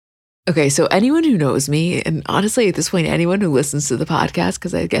Okay, so anyone who knows me, and honestly, at this point, anyone who listens to the podcast,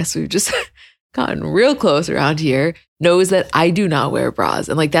 because I guess we've just gotten real close around here, knows that I do not wear bras.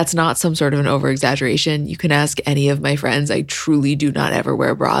 And like, that's not some sort of an over exaggeration. You can ask any of my friends. I truly do not ever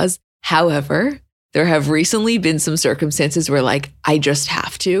wear bras. However, there have recently been some circumstances where like, I just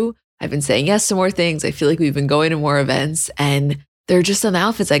have to. I've been saying yes to more things. I feel like we've been going to more events and there are just some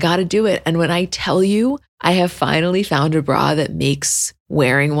outfits. I got to do it. And when I tell you, I have finally found a bra that makes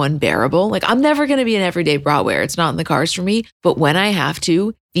wearing one bearable. Like I'm never going to be an everyday bra wearer. It's not in the cards for me. But when I have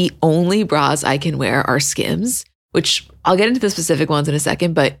to, the only bras I can wear are Skims, which I'll get into the specific ones in a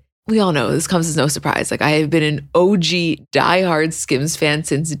second, but we all know this comes as no surprise. Like I have been an OG diehard Skims fan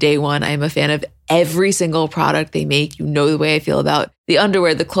since day one. I am a fan of every single product they make. You know the way I feel about the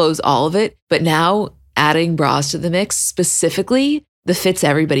underwear, the clothes, all of it. But now adding bras to the mix, specifically the Fits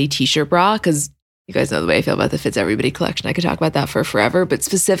Everybody t-shirt bra, because you guys know the way I feel about the Fits Everybody collection. I could talk about that for forever, but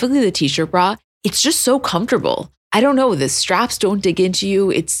specifically the t-shirt bra, it's just so comfortable. I don't know, the straps don't dig into you.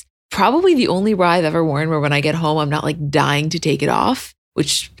 It's probably the only bra I've ever worn where when I get home, I'm not like dying to take it off,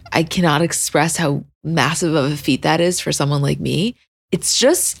 which I cannot express how massive of a feat that is for someone like me. It's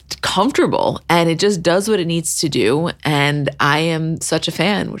just comfortable and it just does what it needs to do. And I am such a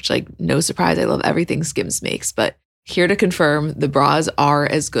fan, which like no surprise, I love everything Skims makes, but here to confirm the bras are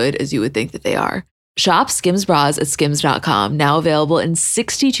as good as you would think that they are. Shop Skims bras at skims.com, now available in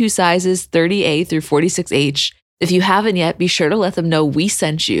 62 sizes, 30A through 46H. If you haven't yet, be sure to let them know we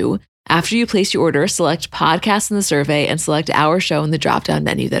sent you. After you place your order, select podcast in the survey and select our show in the drop-down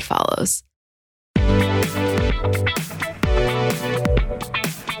menu that follows.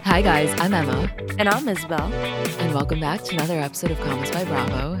 Hi guys, I'm Emma. And I'm Isabel. And welcome back to another episode of Comments by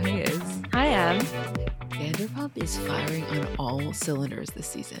Bravo. Hey Iz. Hi, Em. Vanderpump is firing on all cylinders this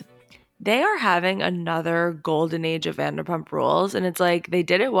season. They are having another golden age of Vanderpump Rules, and it's like they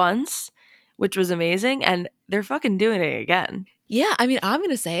did it once, which was amazing, and they're fucking doing it again. Yeah, I mean, I'm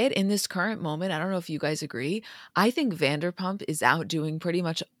going to say it in this current moment. I don't know if you guys agree. I think Vanderpump is outdoing pretty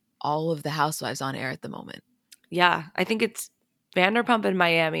much all of the housewives on air at the moment. Yeah, I think it's Vanderpump and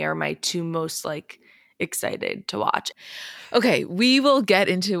Miami are my two most excited to watch. Okay, we will get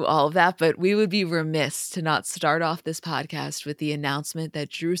into all of that, but we would be remiss to not start off this podcast with the announcement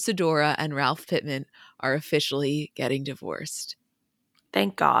that Drew Sidora and Ralph Pittman are officially getting divorced.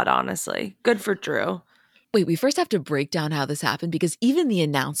 Thank God, honestly. Good for Drew. Wait, we first have to break down how this happened because even the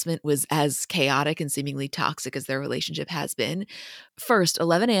announcement was as chaotic and seemingly toxic as their relationship has been. First,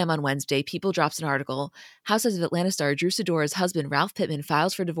 11 a.m. on Wednesday, People drops an article. Housewives of Atlanta star Drew Sidora's husband, Ralph Pittman,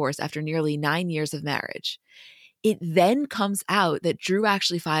 files for divorce after nearly 9 years of marriage. It then comes out that Drew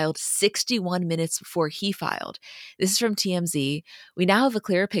actually filed 61 minutes before he filed. This is from TMZ. We now have a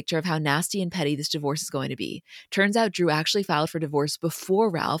clearer picture of how nasty and petty this divorce is going to be. Turns out Drew actually filed for divorce before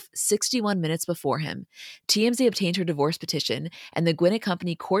Ralph, 61 minutes before him. TMZ obtained her divorce petition, and the Gwinnett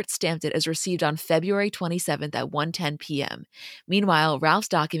Company court stamped it as received on February 27th at 1:10 p.m. Meanwhile, Ralph's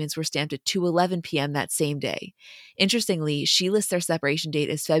documents were stamped at 2:11 p.m. that same day. Interestingly, she lists their separation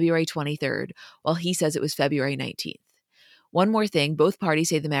date as February 23rd, while he says it was February 19th. One more thing, both parties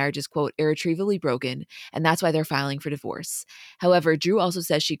say the marriage is, quote, irretrievably broken, and that's why they're filing for divorce. However, Drew also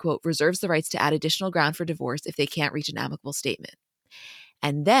says she, quote, reserves the rights to add additional ground for divorce if they can't reach an amicable statement.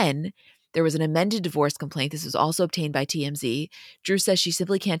 And then there was an amended divorce complaint. This was also obtained by TMZ. Drew says she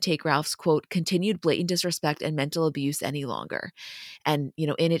simply can't take Ralph's, quote, continued blatant disrespect and mental abuse any longer. And,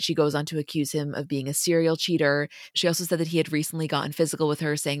 in it, she goes on to accuse him of being a serial cheater. She also said that he had recently gotten physical with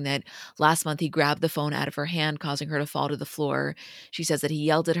her, saying that last month he grabbed the phone out of her hand, causing her to fall to the floor. She says that he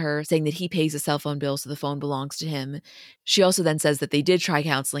yelled at her, saying that he pays the cell phone bill, so the phone belongs to him. She also then says that they did try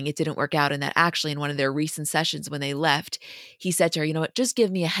counseling. It didn't work out, and that actually in one of their recent sessions when they left, he said to her, you know what, just give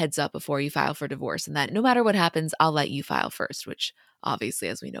me a heads up before you file for divorce, and that no matter what happens, I'll let you file first, which obviously,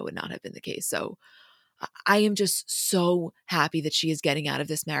 as we know, would not have been the case. So I am just so happy that she is getting out of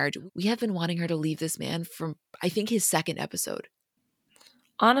this marriage. We have been wanting her to leave this man from, I think, his second episode.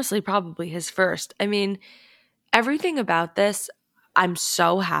 Honestly, probably his first. I mean, everything about this, I'm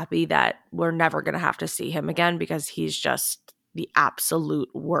so happy that we're never going to have to see him again because he's just the absolute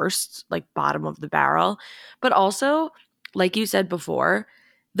worst, bottom of the barrel. But also, like you said before,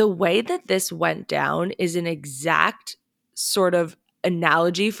 the way that this went down is an exact sort of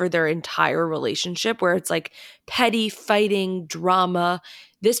analogy for their entire relationship where it's petty fighting drama.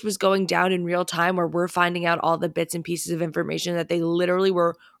 This was going down in real time where we're finding out all the bits and pieces of information that they literally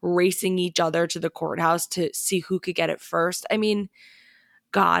were racing each other to the courthouse to see who could get it first. I mean,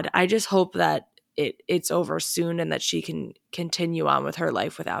 God, I just hope that it's over soon and that she can continue on with her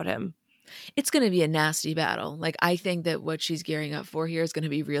life without him. It's going to be a nasty battle. Like, I think that what she's gearing up for here is going to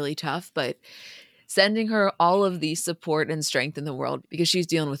be really tough, but sending her all of the support and strength in the world because she's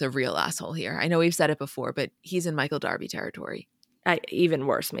dealing with a real asshole here. I know we've said it before, but he's in Michael Darby territory. Even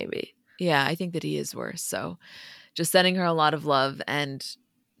worse, maybe. Yeah, I think that he is worse. So just sending her a lot of love, and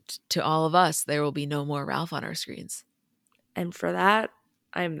to all of us, there will be no more Ralph on our screens. And for that,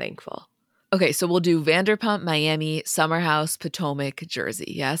 I'm thankful. Okay, so we'll do Vanderpump, Miami, Summer House, Potomac,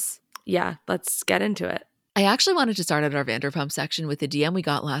 Jersey. Yes? Yeah, let's get into it. I actually wanted to start at our Vanderpump section with the DM we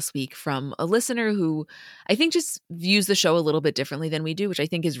got last week from a listener who I think just views the show a little bit differently than we do, which I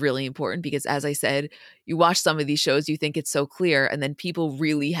think is really important because, as I said, you watch some of these shows, you think it's so clear, and then people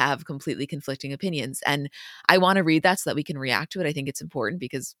really have completely conflicting opinions. And I want to read that so that we can react to it. I think it's important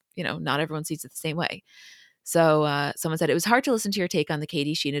because, not everyone sees it the same way. So someone said, it was hard to listen to your take on the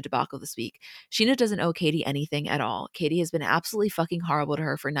Katie Scheana debacle this week. Scheana doesn't owe Katie anything at all. Katie has been absolutely fucking horrible to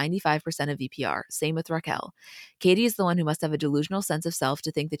her for 95% of VPR. Same with Raquel. Katie is the one who must have a delusional sense of self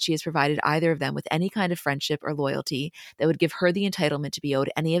to think that she has provided either of them with any kind of friendship or loyalty that would give her the entitlement to be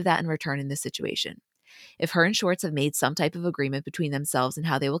owed any of that in return in this situation. If her and Schwartz have made some type of agreement between themselves and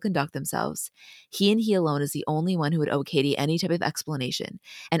how they will conduct themselves, he and he alone is the only one who would owe Katie any type of explanation,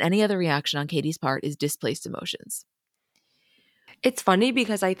 and any other reaction on Katie's part is displaced emotions. It's funny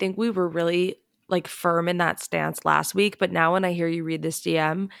because I think we were really firm in that stance last week, but now when I hear you read this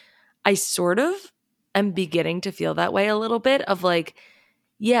DM, I sort of am beginning to feel that way a little bit of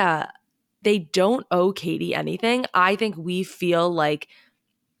yeah, they don't owe Katie anything. I think we feel like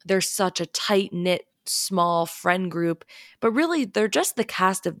there's such a tight-knit, small friend group, but really they're just the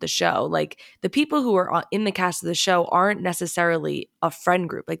cast of the show. The people who are in the cast of the show aren't necessarily a friend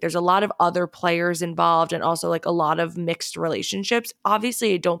group. There's a lot of other players involved and also a lot of mixed relationships.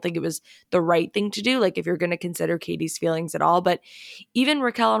 Obviously, I don't think it was the right thing to do, if you're going to consider Katie's feelings at all. But even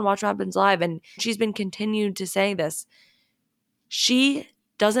Raquel on Watch What Happens Live, and she's been continued to say this, she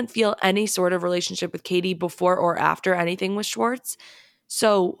doesn't feel any sort of relationship with Katie before or after anything with Schwartz.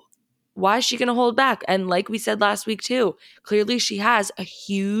 So why is she going to hold back? And like we said last week too, clearly she has a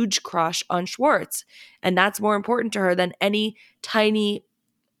huge crush on Schwartz. And that's more important to her than any tiny,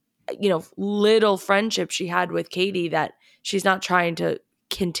 little friendship she had with Katie that she's not trying to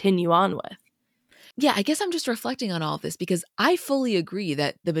continue on with. Yeah, I guess I'm just reflecting on all of this because I fully agree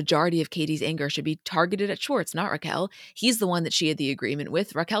that the majority of Katie's anger should be targeted at Schwartz, not Raquel. He's the one that she had the agreement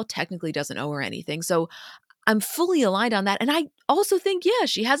with. Raquel technically doesn't owe her anything. So I'm fully aligned on that. And I also think, yeah,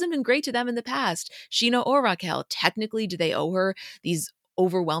 she hasn't been great to them in the past. Scheana or Raquel, technically, do they owe her these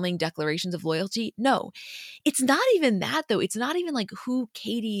overwhelming declarations of loyalty? No. It's not even that, though. It's not even who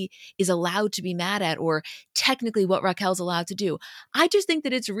Katie is allowed to be mad at or technically what Raquel's allowed to do. I just think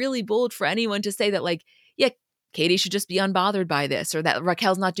that it's really bold for anyone to say that, yeah, Katie should just be unbothered by this, or that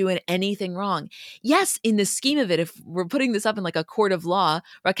Raquel's not doing anything wrong. Yes, in the scheme of it, if we're putting this up in a court of law,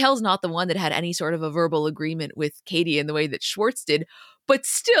 Raquel's not the one that had any sort of a verbal agreement with Katie in the way that Schwartz did, but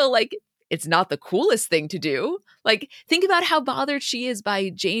still, it's not the coolest thing to do. Think about how bothered she is by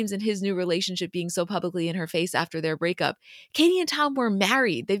James and his new relationship being so publicly in her face after their breakup. Katie and Tom were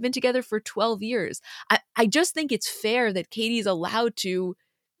married. They've been together for 12 years. I just think it's fair that Katie's allowed to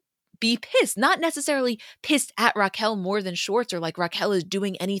be pissed, not necessarily pissed at Raquel more than Schwartz or Raquel is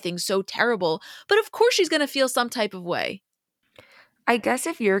doing anything so terrible, but of course she's going to feel some type of way. I guess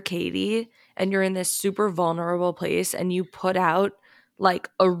if you're Katie and you're in this super vulnerable place and you put out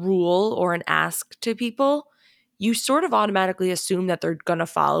a rule or an ask to people, you sort of automatically assume that they're going to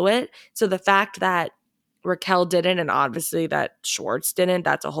follow it. So the fact that Raquel didn't, and obviously that Schwartz didn't,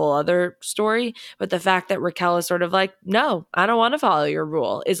 that's a whole other story. But the fact that Raquel is sort of no, I don't want to follow your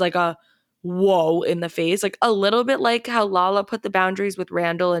rule is a whoa in the face. A little bit like how Lala put the boundaries with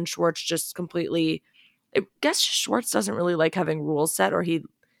Randall and Schwartz just completely, I guess Schwartz doesn't really like having rules set or he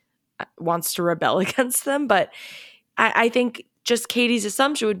wants to rebel against them. But I think just Katie's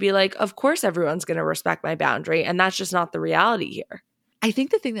assumption would be of course everyone's going to respect my boundary. And that's just not the reality here. I think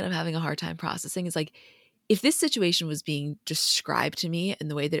the thing that I'm having a hard time processing is if this situation was being described to me in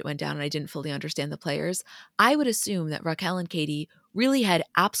the way that it went down and I didn't fully understand the players, I would assume that Raquel and Katie really had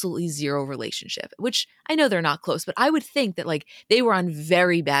absolutely zero relationship, which I know they're not close, but I would think that they were on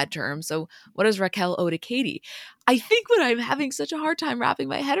very bad terms. So what does Raquel owe to Katie? I think what I'm having such a hard time wrapping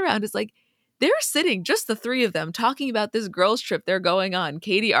my head around is they're sitting, just the three of them, talking about this girls' trip they're going on,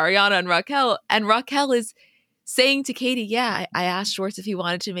 Katie, Ariana, and Raquel is saying to Katie, yeah, I asked Schwartz if he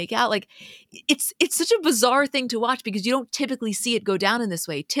wanted to make out. Like, it's such a bizarre thing to watch because you don't typically see it go down in this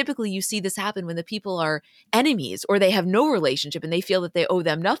way. Typically, you see this happen when the people are enemies or they have no relationship and they feel that they owe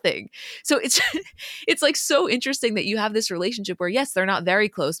them nothing. So it's it's like so interesting that you have this relationship where, yes, they're not very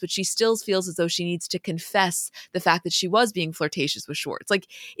close, but she still feels as though she needs to confess the fact that she was being flirtatious with Schwartz. Like,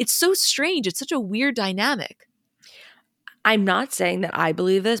 it's so strange. It's such a weird dynamic. I'm not saying that I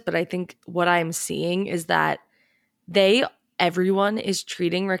believe this, but I think what I'm seeing is that everyone is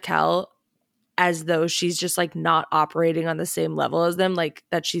treating Raquel as though she's just like not operating on the same level as them, like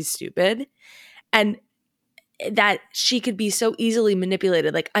that she's stupid. And that she could be so easily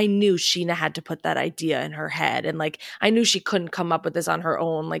manipulated. Like, I knew Scheana had to put that idea in her head. And like, I knew she couldn't come up with this on her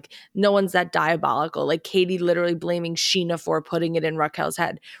own. Like, no one's that diabolical. Like, Katie literally blaming Scheana for putting it in Raquel's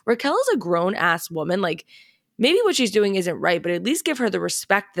head. Raquel is a grown ass woman. Like, maybe what she's doing isn't right, but at least give her the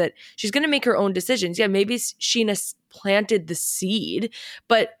respect that she's going to make her own decisions. Yeah, maybe Scheana planted the seed,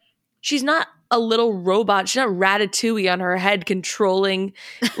 but she's not a little robot. She's not Ratatouille on her head controlling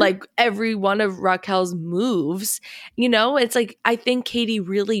like every one of Raquel's moves. You know, it's like, I think Katie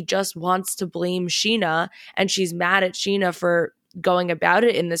really just wants to blame Scheana and she's mad at Scheana for going about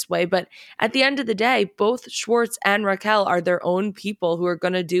it in this way. But at the end of the day, both Schwartz and Raquel are their own people who are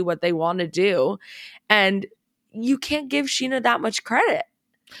going to do what they want to do. And you can't give Scheana that much credit.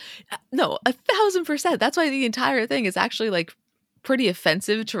 No, 1,000%. That's why the entire thing is actually like pretty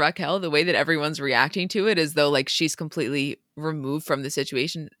offensive to Raquel, the way that everyone's reacting to it, as though like she's completely removed from the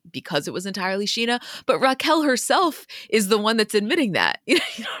situation because it was entirely Scheana. But Raquel herself is the one that's admitting that. You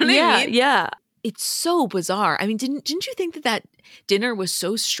know what I mean? Yeah. It's so bizarre. I mean, didn't you think that dinner was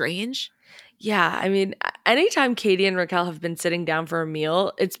so strange? Yeah. I mean, anytime Katie and Raquel have been sitting down for a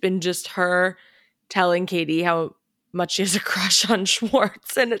meal, it's been just her telling Katie how much she has a crush on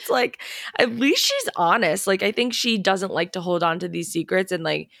Schwartz. And it's like, at least she's honest. Like, I think she doesn't like to hold on to these secrets. And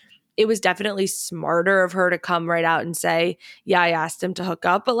like, it was definitely smarter of her to come right out and say, yeah, I asked him to hook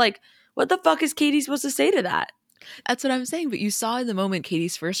up. But like, what the fuck is Katie supposed to say to that? That's what I'm saying. But you saw in the moment,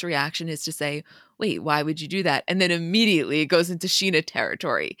 Katie's first reaction is to say, wait, why would you do that? And then immediately it goes into Scheana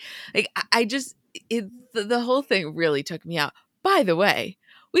territory. Like, the whole thing really took me out. By the way,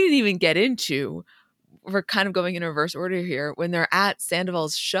 we didn't even get into, we're kind of going in reverse order here, when they're at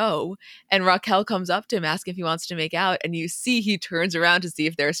Sandoval's show and Raquel comes up to him asking if he wants to make out, and you see he turns around to see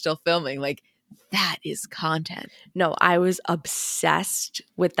if they're still filming. Like, that is content. No, I was obsessed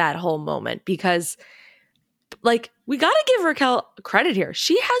with that whole moment because like, we got to give Raquel credit here.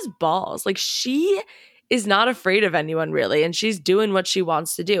 She has balls. Like, she is not afraid of anyone really, and she's doing what she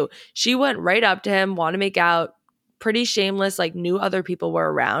wants to do. She went right up to him, want to make out, pretty shameless, like knew other people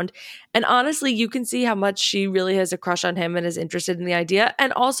were around. And honestly, you can see how much she really has a crush on him and is interested in the idea.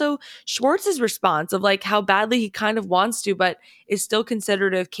 And also Schwartz's response of like how badly he kind of wants to, but is still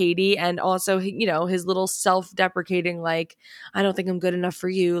considerate of Katie. And also, you know, his little self-deprecating, like, I don't think I'm good enough for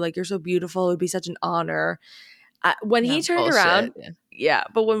you. Like, you're so beautiful. It would be such an honor. When he turned around,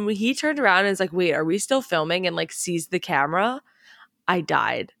 but when he turned around and is like, wait, are we still filming? And like sees the camera, I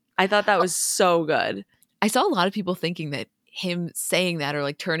died. I thought that was so good. I saw a lot of people thinking that him saying that or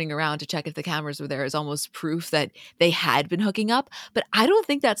like turning around to check if the cameras were there is almost proof that they had been hooking up. But I don't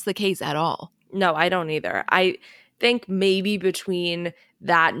think that's the case at all. No, I don't either. I think maybe between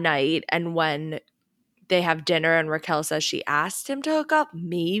that night and when they have dinner and Raquel says she asked him to hook up,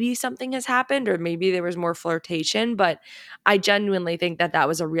 maybe something has happened or maybe there was more flirtation. But I genuinely think that that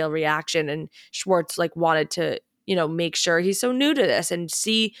was a real reaction. And Schwartz like wanted to, you know, make sure he's so new to this and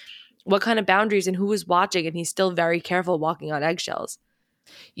see what kind of boundaries and who was watching. And he's still very careful walking on eggshells.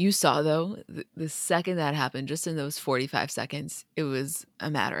 You saw, though, the second that happened, just in those 45 seconds, it was a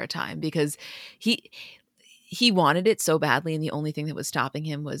matter of time because he wanted it so badly. And the only thing that was stopping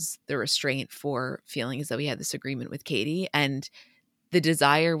him was the restraint for feeling as though he had this agreement with Katie. And the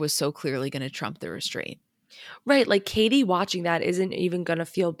desire was so clearly going to trump the restraint. Right. Like Katie watching that isn't even going to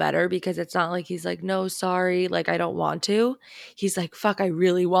feel better because it's not like he's like, no, sorry. Like, I don't want to. He's like, fuck, I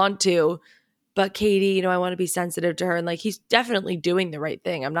really want to. But Katie, you know, I want to be sensitive to her. And like, he's definitely doing the right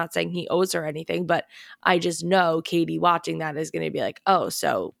thing. I'm not saying he owes her anything, but I just know Katie watching that is going to be like, oh,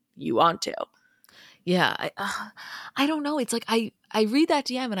 so you want to. Yeah. I don't know. It's like I read that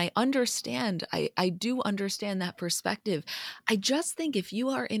DM and I understand. I do understand that perspective. I just think if you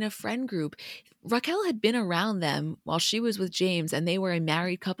are in a friend group, Raquel had been around them while she was with James and they were a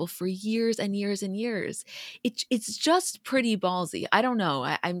married couple for years and years and years. It's just pretty ballsy. I don't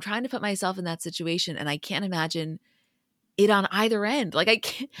know. I'm trying to put myself in that situation and I can't imagine it on either end. Like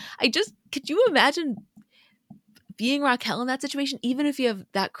could you imagine being Raquel in that situation, even if you have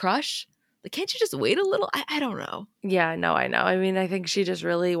that crush? Like, can't you just wait a little? I don't know. Yeah, no, I know. I mean, I think she just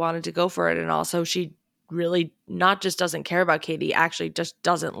really wanted to go for it. And also, she really not just doesn't care about Katie, actually just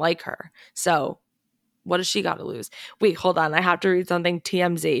doesn't like her. So, what does she got to lose? Wait, hold on. I have to read something.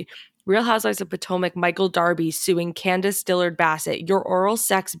 TMZ. Real Housewives of Potomac, Michael Darby suing Candace Dillard Bassett. Your oral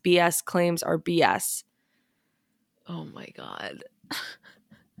sex BS claims are BS. Oh my God.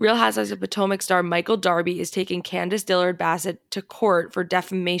 Real Housewives of Potomac star Michael Darby is taking Candace Dillard Bassett to court for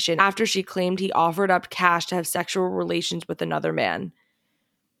defamation after she claimed he offered up cash to have sexual relations with another man.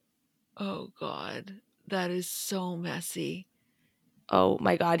 Oh God. That is so messy. Oh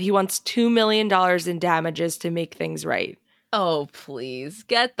my God. He wants $2 million in damages to make things right. Oh, please.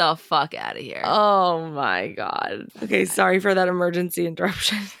 Get the fuck out of here. Oh my God. Okay, sorry for that emergency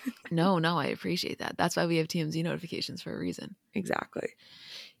interruption. No, I appreciate that. That's why we have TMZ notifications for a reason. Exactly.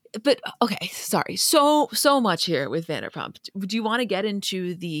 But okay, sorry. So much here with Vanderpump. Do you want to get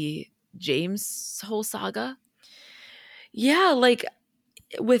into the James whole saga? Yeah, like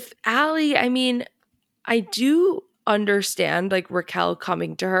with Allie, I mean, I do understand like Raquel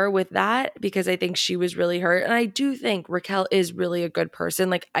coming to her with that because I think she was really hurt. And I do think Raquel is really a good person.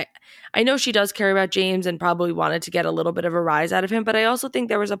 Like I know she does care about James and probably wanted to get a little bit of a rise out of him, but I also think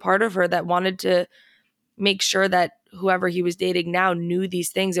there was a part of her that wanted to make sure that whoever he was dating now knew these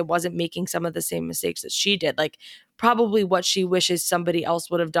things and wasn't making some of the same mistakes that she did. Like probably what she wishes somebody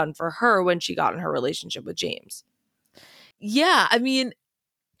else would have done for her when she got in her relationship with James. Yeah, I mean,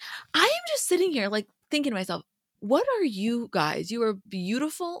 I am just sitting here like thinking to myself, what are you guys? You are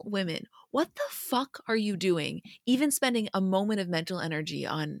beautiful women. What the fuck are you doing? Even spending a moment of mental energy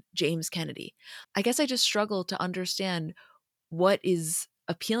on James Kennedy. I guess I just struggle to understand what is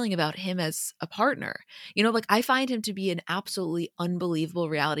appealing about him as a partner. You know, like I find him to be an absolutely unbelievable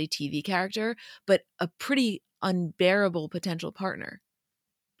reality TV character, but a pretty unbearable potential partner.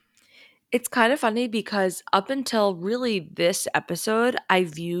 It's kind of funny because up until really this episode, I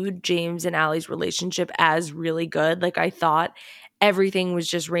viewed James and Allie's relationship as really good. Like I thought everything was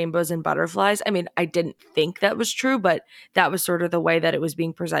just rainbows and butterflies. I mean, I didn't think that was true, but that was sort of the way that it was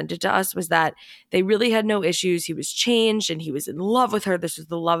being presented to us was that they really had no issues. He was changed and he was in love with her. This was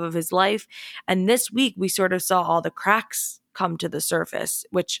the love of his life. And this week we sort of saw all the cracks come to the surface,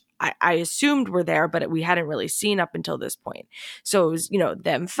 which I assumed were there, but we hadn't really seen up until this point. So it was, you know,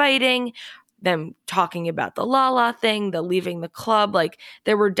 them fighting, them talking about the Lala thing, the leaving the club. Like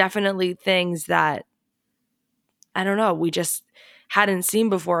there were definitely things that, I don't know, we just hadn't seen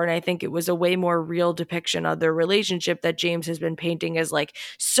before. And I think it was a way more real depiction of their relationship that James has been painting as like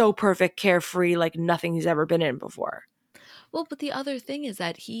so perfect, carefree, like nothing he's ever been in before. Well, but the other thing is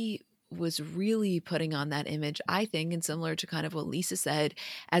that he was really putting on that image, I think, and similar to kind of what Lisa said,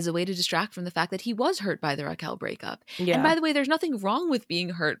 as a way to distract from the fact that he was hurt by the Raquel breakup. Yeah. And by the way, there's nothing wrong with being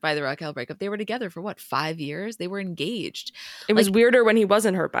hurt by the Raquel breakup. They were together for what, 5 years? They were engaged. It was weirder when he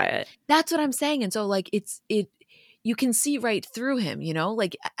wasn't hurt by it. That's what I'm saying. And so like you can see right through him, you know,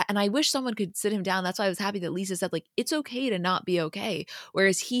 like, and I wish someone could sit him down. That's why I was happy that Lisa said, like, it's okay to not be okay.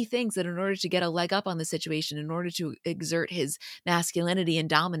 Whereas he thinks that in order to get a leg up on the situation, in order to exert his masculinity and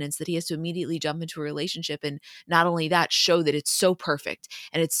dominance, that he has to immediately jump into a relationship. And not only that, show that it's so perfect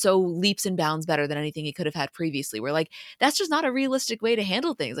and it's so leaps and bounds better than anything he could have had previously. Where like, that's just not a realistic way to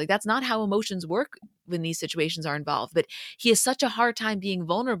handle things. Like, that's not how emotions work when these situations are involved. But he has such a hard time being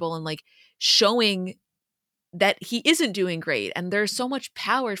vulnerable and like showing that he isn't doing great. And there's so much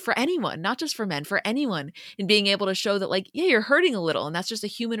power for anyone, not just for men, for anyone, in being able to show that like, yeah, you're hurting a little and that's just a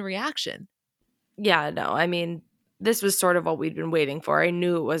human reaction. Yeah, no, I mean, this was sort of what we'd been waiting for. I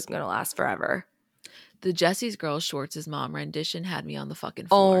knew it wasn't going to last forever. The Jesse's Girl Schwartz's mom rendition had me on the fucking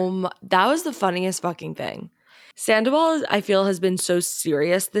floor. That was the funniest fucking thing. Sandoval, I feel, has been so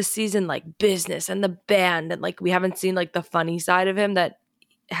serious this season, like business and the band. And like, we haven't seen like the funny side of him that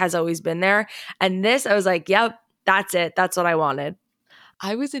has always been there. And this, I was like, yep, that's it. That's what I wanted.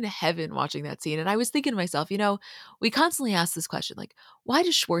 I was in heaven watching that scene. And I was thinking to myself, you know, we constantly ask this question, like, why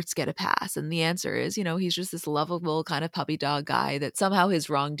does Schwartz get a pass? And the answer is, you know, he's just this lovable kind of puppy dog guy that somehow his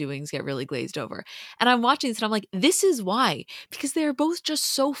wrongdoings get really glazed over. And I'm watching this and I'm like, this is why, because they're both just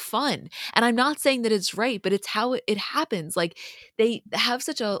so fun. And I'm not saying that it's right, but it's how it happens. Like they have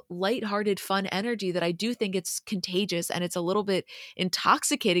such a lighthearted, fun energy that I do think it's contagious and it's a little bit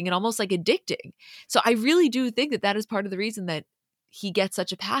intoxicating and almost like addicting. So I really do think that that is part of the reason that he gets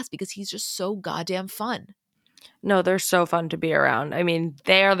such a pass, because he's just so goddamn fun. No, they're so fun to be around. I mean,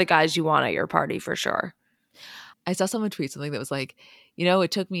 they are the guys you want at your party for sure. I saw someone tweet something that was like,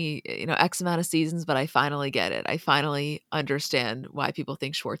 it took me, X amount of seasons, but I finally get it. I finally understand why people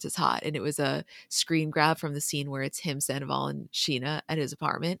think Schwartz is hot. And it was a screen grab from the scene where it's him, Sandoval, and Sheena at his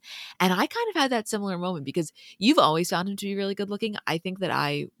apartment. And I kind of had that similar moment because you've always found him to be really good looking. I think that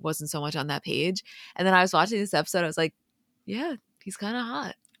I wasn't so much on that page. And then I was watching this episode. I was like, yeah, he's kind of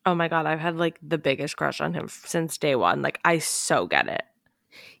hot. Oh my God. I've had like the biggest crush on him since day one. Like, I so get it.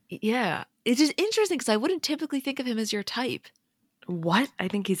 Yeah. It's just interesting because I wouldn't typically think of him as your type. What? I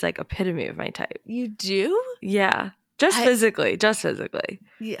think he's like epitome of my type. You do? Yeah. Just physically.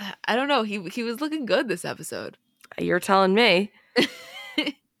 Yeah. I don't know. He was looking good this episode. You're telling me.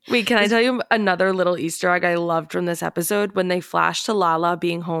 Wait, can I tell you another little Easter egg I loved from this episode? When they flash to Lala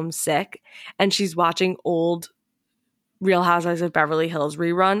being homesick and she's watching old Real Housewives of Beverly Hills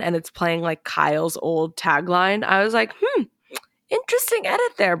rerun and it's playing like Kyle's old tagline. I was like, interesting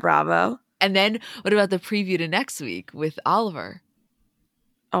edit there, Bravo. And then what about the preview to next week with Oliver?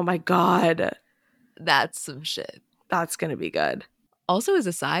 Oh my God. That's some shit. That's going to be good. Also, as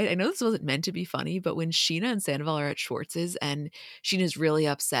a side, I know this wasn't meant to be funny, but when Sheena and Sandoval are at Schwartz's and Sheena's really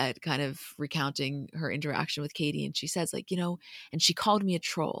upset, kind of recounting her interaction with Katie, and she says, like, and she called me a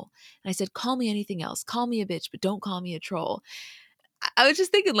troll. And I said, call me anything else. Call me a bitch, but don't call me a troll. I was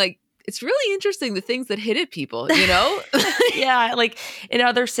just thinking, like, it's really interesting the things that hit at people, Yeah, like in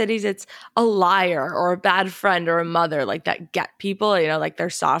other cities, it's a liar or a bad friend or a mother, like that get people, like their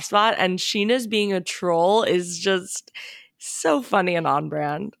soft spot. And Sheena's being a troll is just so funny and on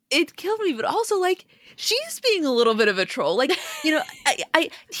brand. It killed me, but also like she's being a little bit of a troll. Like, I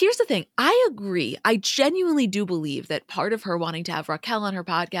here's the thing. I agree. I genuinely do believe that part of her wanting to have Raquel on her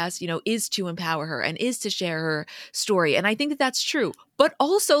podcast, is to empower her and is to share her story. And I think that that's true. But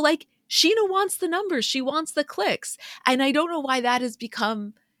also, like, Sheena wants the numbers. She wants the clicks. And I don't know why that has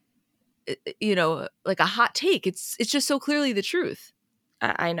become, like a hot take. It's just so clearly the truth.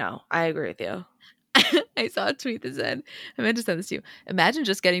 I know. I agree with you. I saw a tweet that said, I meant to send this to you. Imagine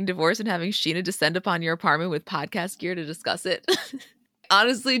just getting divorced and having Sheena descend upon your apartment with podcast gear to discuss it.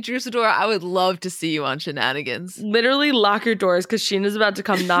 Honestly, Drew Sidora, I would love to see you on Shenanigans. Literally lock your doors because Sheena's about to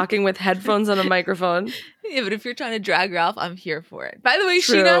come knocking with headphones on a microphone. Yeah, but if you're trying to drag Ralph, I'm here for it. By the way,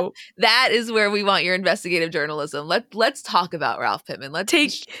 True. Sheena, that is where we want your investigative journalism. Let's talk about Ralph Pittman. Let's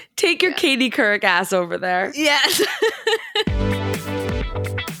take your Katie Couric ass over there. Yes.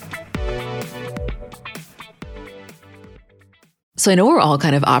 So I know we're all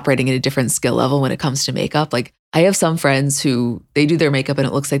kind of operating at a different skill level when it comes to makeup. Like, I have some friends who they do their makeup and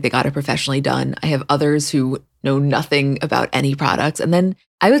it looks like they got it professionally done. I have others who know nothing about any products. And then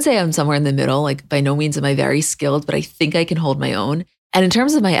I would say I'm somewhere in the middle. Like, by no means am I very skilled, but I think I can hold my own. And in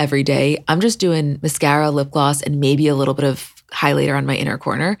terms of my everyday, I'm just doing mascara, lip gloss, and maybe a little bit of highlighter on my inner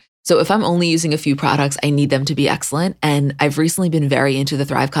corner. So if I'm only using a few products, I need them to be excellent. And I've recently been very into the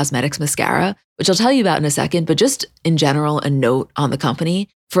Thrive Causemetics mascara, which I'll tell you about in a second, but just in general, a note on the company.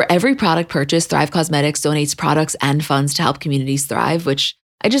 For every product purchase, Thrive Causemetics donates products and funds to help communities thrive, which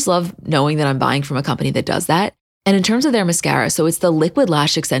I just love knowing that I'm buying from a company that does that. And in terms of their mascara, so it's the Liquid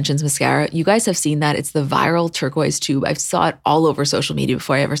Lash Extensions mascara. You guys have seen that. It's the viral turquoise tube. I saw it all over social media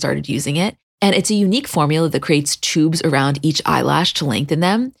before I ever started using it. And it's a unique formula that creates tubes around each eyelash to lengthen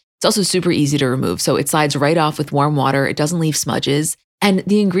them. It's also super easy to remove. So it slides right off with warm water. It doesn't leave smudges. And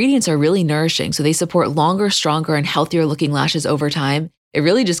the ingredients are really nourishing. So they support longer, stronger, and healthier looking lashes over time. It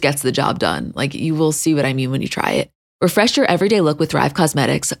really just gets the job done. Like, you will see what I mean when you try it. Refresh your everyday look with Thrive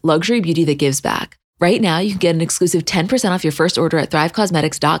Causemetics, luxury beauty that gives back. Right now, you can get an exclusive 10% off your first order at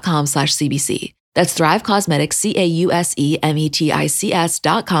thrivecausemetics.com/CBC. That's Thrive Causemetics,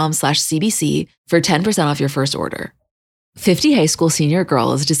 CAUSEMETICS.com/CBC for 10% off your first order. 50 high school senior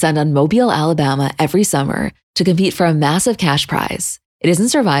girls descend on Mobile, Alabama every summer to compete for a massive cash prize. It isn't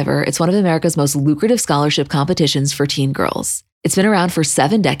Survivor, it's one of America's most lucrative scholarship competitions for teen girls. It's been around for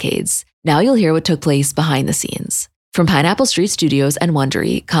 7 decades. Now you'll hear what took place behind the scenes. From Pineapple Street Studios and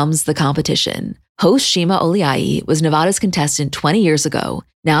Wondery comes The Competition. Host Shima Oliai was Nevada's contestant 20 years ago.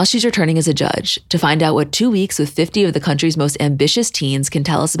 Now she's returning as a judge to find out what 2 weeks with 50 of the country's most ambitious teens can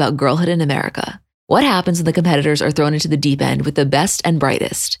tell us about girlhood in America. What happens when the competitors are thrown into the deep end with the best and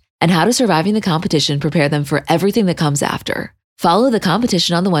brightest? And how does surviving the competition prepare them for everything that comes after? Follow The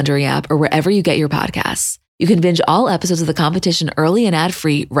Competition on the Wondery app or wherever you get your podcasts. You can binge all episodes of The Competition early and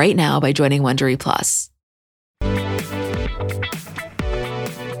ad-free right now by joining Wondery Plus.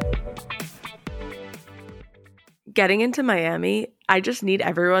 Getting into Miami, I just need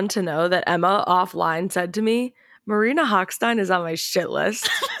everyone to know that Emma offline said to me, Marina Hochstein is on my shit list.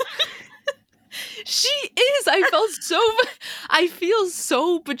 She is. I feel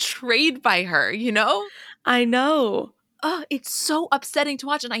so betrayed by her, you know? I know. Oh, it's so upsetting to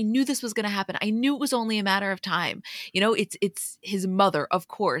watch. And I knew this was going to happen. I knew it was only a matter of time. You know, it's his mother, of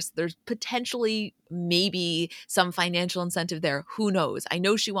course. There's potentially maybe some financial incentive there. Who knows? I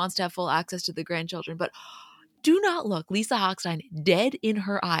know she wants to have full access to the grandchildren, but do not look Lisa Hochstein dead in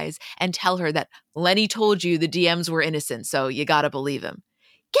her eyes and tell her that Lenny told you the DMs were innocent, so you got to believe him.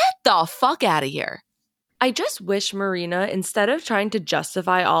 Get the fuck out of here. I just wish Marina, instead of trying to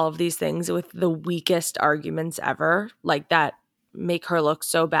justify all of these things with the weakest arguments ever, like that make her look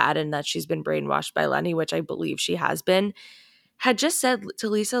so bad and that she's been brainwashed by Lenny, which I believe she has been, had just said to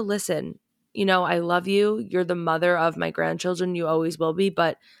Lisa, listen, you know, I love you. You're the mother of my grandchildren. You always will be.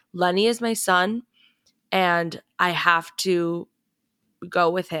 But Lenny is my son, and I have to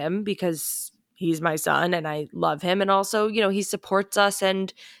go with him because he's my son and I love him. And also, you know, he supports us,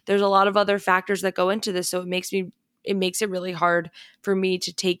 and there's a lot of other factors that go into this. So it makes it really hard for me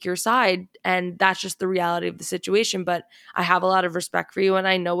to take your side. And that's just the reality of the situation. But I have a lot of respect for you, and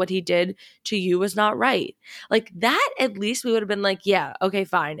I know what he did to you was not right. Like that, at least we would have been like, yeah, okay,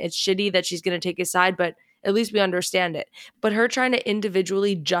 fine. It's shitty that she's going to take his side, but at least we understand it. But her trying to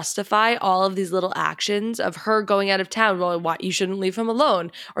individually justify all of these little actions of her going out of town, well, why you shouldn't leave him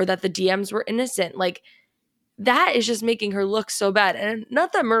alone, or that the DMs were innocent, like that is just making her look so bad. And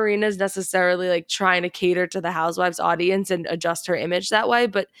not that Marina's necessarily like trying to cater to the Housewives audience and adjust her image that way,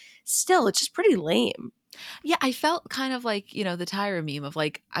 but still, it's just pretty lame. Yeah, I felt kind of like, you know, the Tyra meme of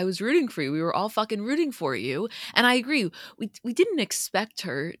like, I was rooting for you. We were all fucking rooting for you. And I agree. We didn't expect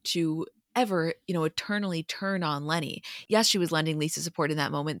her to ever, you know, eternally turn on Lenny. Yes, she was lending Lisa support in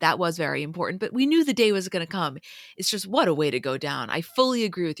that moment. That was very important, but we knew the day was going to come. It's just what a way to go down. I fully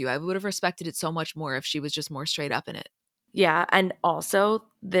agree with you. I would have respected it so much more if she was just more straight up in it. Yeah, and also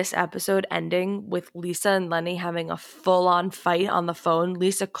this episode ending with Lisa and Lenny having a full-on fight on the phone,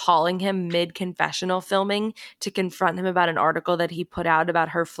 Lisa calling him mid-confessional filming to confront him about an article that he put out about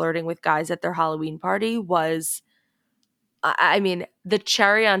her flirting with guys at their Halloween party was, I mean, the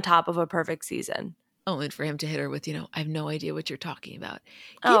cherry on top of a perfect season. Oh, and for him to hit her with, you know, I have no idea what you're talking about.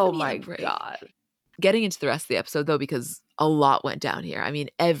 Give Oh me my a break. God. Getting into the rest of the episode, though, because a lot went down here. I mean,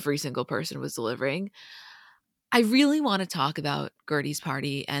 every single person was delivering. I really want to talk about Gertie's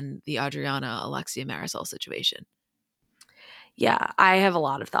party and the Adriana Alexia Marisol situation. Yeah, I have a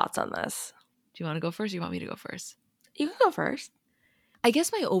lot of thoughts on this. Do you want to go first or you want me to go first? You can go first. I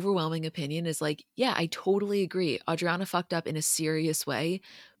guess my overwhelming opinion is like, yeah, I totally agree. Adriana fucked up in a serious way,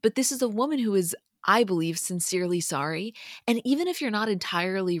 but this is a woman who is, I believe, sincerely sorry. And even if you're not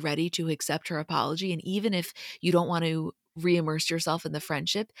entirely ready to accept her apology, and even if you don't want to re-immerse yourself in the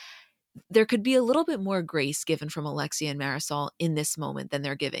friendship, there could be a little bit more grace given from Alexia and Marisol in this moment than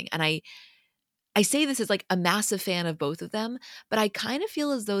they're giving. And I say this as like a massive fan of both of them, but I kind of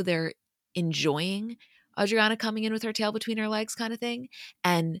feel as though they're enjoying Adriana coming in with her tail between her legs kind of thing,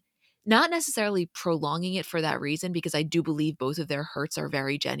 and not necessarily prolonging it for that reason, because I do believe both of their hurts are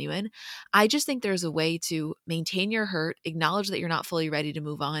very genuine. I just think there's a way to maintain your hurt, acknowledge that you're not fully ready to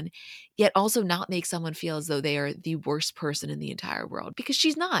move on, yet also not make someone feel as though they are the worst person in the entire world, because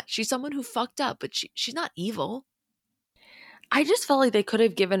she's not. She's someone who fucked up, but she's not evil. I just felt like they could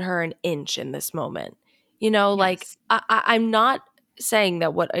have given her an inch in this moment. You know, like Yes. I'm not saying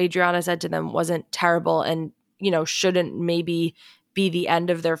that what Adriana said to them wasn't terrible and, you know, shouldn't maybe be the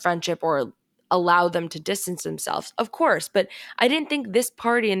end of their friendship or allow them to distance themselves. Of course, but I didn't think this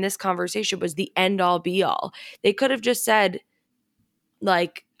party and this conversation was the end all be all. They could have just said,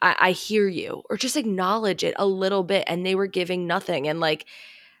 like, I hear you, or just acknowledge it a little bit, and they were giving nothing. And like,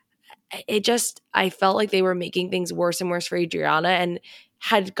 it just, I felt like they were making things worse and worse for Adriana, and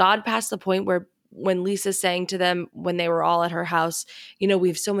had God past the point where when Lisa's saying to them when they were all at her house, you know, we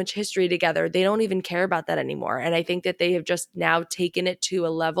have so much history together, they don't even care about that anymore. And I think that they have just now taken it to a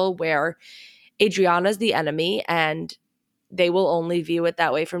level where Adriana's the enemy, and they will only view it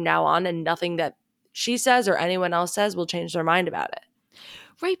that way from now on, and nothing that she says or anyone else says will change their mind about it.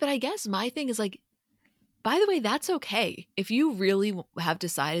 Right, but I guess my thing is like, by the way, that's okay. If you really have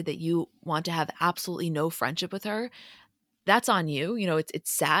decided that you want to have absolutely no friendship with her, that's on you. You know,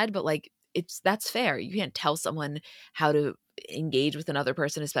 it's sad, but like that's fair. You can't tell someone how to engage with another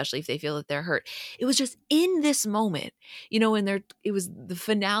person, especially if they feel that they're hurt. It was just in this moment, you know, when it was the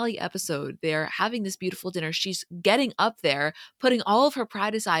finale episode, they're having this beautiful dinner. She's getting up there, putting all of her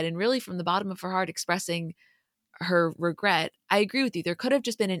pride aside, and really from the bottom of her heart expressing her regret. I agree with you. There could have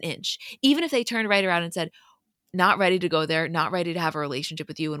just been an inch. Even if they turned right around and said, not ready to go there, not ready to have a relationship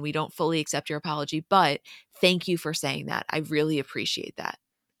with you, and we don't fully accept your apology, but thank you for saying that. I really appreciate that.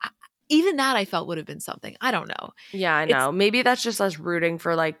 Even that I felt would have been something. I don't know. Yeah, I know. Maybe that's just us rooting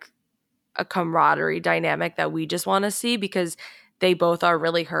for like a camaraderie dynamic that we just want to see because they both are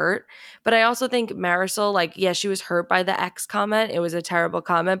really hurt. But I also think Marisol, like, yeah, she was hurt by the ex comment. It was a terrible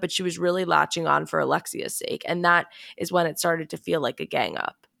comment, but she was really latching on for Alexia's sake. And that is when it started to feel like a gang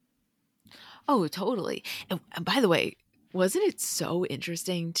up. Oh, totally. And by the way, wasn't it so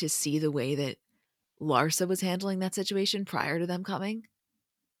interesting to see the way that Larsa was handling that situation prior to them coming?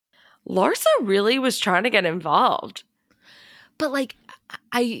 Larsa really was trying to get involved. But like,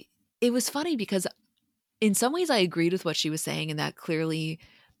 it was funny because in some ways I agreed with what she was saying, and that clearly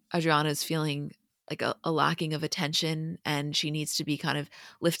Adriana's feeling like a lacking of attention and she needs to be kind of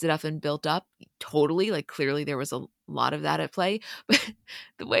lifted up and built up. Totally. Like, clearly there was a lot of that at play, but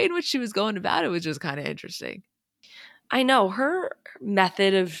the way in which she was going about it was just kind of interesting. I know her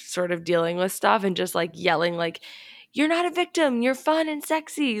method of sort of dealing with stuff and just like yelling like, you're not a victim, you're fun and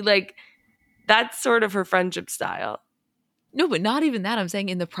sexy. Like, that's sort of her friendship style. No, but not even that. I'm saying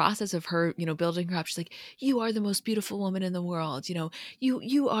in the process of her, building her up, she's like, you are the most beautiful woman in the world.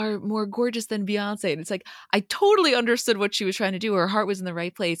 You are more gorgeous than Beyonce. And it's like, I totally understood what she was trying to do. Her heart was in the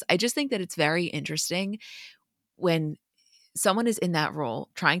right place. I just think that it's very interesting when someone is in that role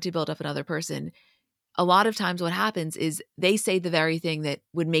trying to build up another person. A lot of times what happens is they say the very thing that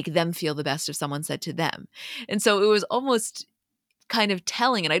would make them feel the best if someone said to them. And so it was almost kind of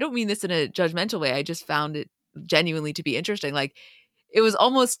telling, and I don't mean this in a judgmental way. I just found it genuinely to be interesting. Like, it was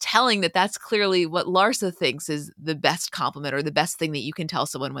almost telling that that's clearly what Larsa thinks is the best compliment or the best thing that you can tell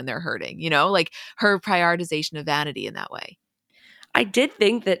someone when they're hurting, like her prioritization of vanity in that way. I did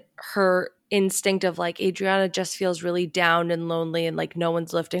think that her instinct of like, Adriana just feels really down and lonely and like no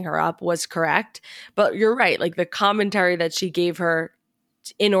one's lifting her up was correct. But you're right. Like, the commentary that she gave her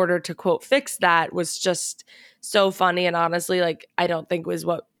in order to, quote, fix that was just so funny. And honestly, like, I don't think was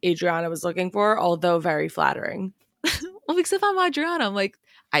what Adriana was looking for, although very flattering. Well, because if I'm Adriana, I'm like,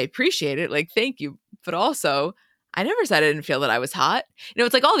 I appreciate it. Like, thank you. But also, I never said I didn't feel that I was hot.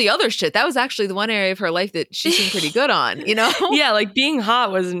 It's like all the other shit. That was actually the one area of her life that she seemed pretty good on, Yeah, like being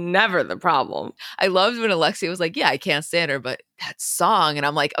hot was never the problem. I loved when Alexia was like, yeah, I can't stand her, but that song. And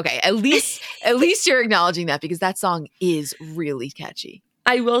I'm like, okay, at least you're acknowledging that because that song is really catchy.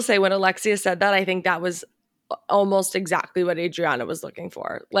 I will say when Alexia said that, I think that was almost exactly what Adriana was looking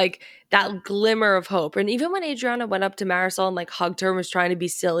for. Like, that glimmer of hope. And even when Adriana went up to Marisol and like hugged her and was trying to be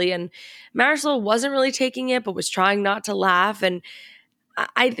silly, and Marisol wasn't really taking it, but was trying not to laugh. And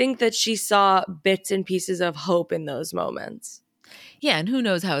I think that she saw bits and pieces of hope in those moments. Yeah. And who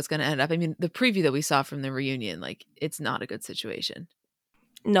knows how it's going to end up. I mean, the preview that we saw from the reunion, like, it's not a good situation.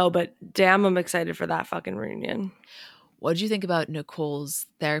 No, but damn, I'm excited for that fucking reunion. What did you think about Nicole's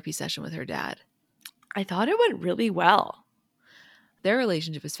therapy session with her dad? I thought it went really well. Their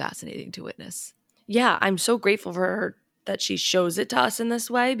relationship is fascinating to witness. Yeah, I'm so grateful for her that she shows it to us in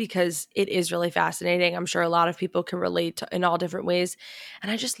this way because it is really fascinating. I'm sure a lot of people can relate to in all different ways. And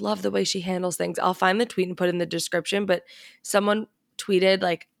I just love the way she handles things. I'll find the tweet and put it in the description, but someone tweeted,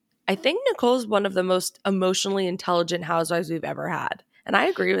 like, I think Nicole's one of the most emotionally intelligent housewives we've ever had. And I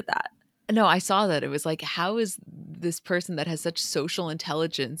agree with that. No, I saw that. It was like, how is this person that has such social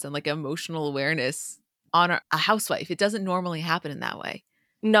intelligence and like emotional awareness on a housewife? It doesn't normally happen in that way.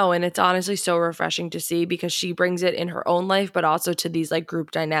 No, and it's honestly so refreshing to see because she brings it in her own life, but also to these like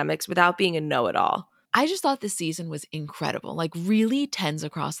group dynamics without being a know-it-all. I just thought this season was incredible, like really tens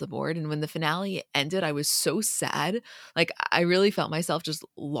across the board. And when the finale ended, I was so sad. Like, I really felt myself just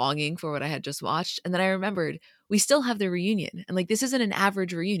longing for what I had just watched. And then I remembered we still have the reunion. And like, this isn't an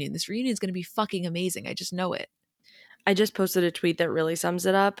average reunion. This reunion is going to be fucking amazing. I just know it. I just posted a tweet that really sums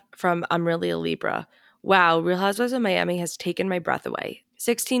it up from I'm Really a Libra. Wow, Real Housewives of Miami has taken my breath away.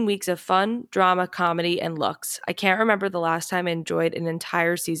 16 weeks of fun, drama, comedy, and looks. I can't remember the last time I enjoyed an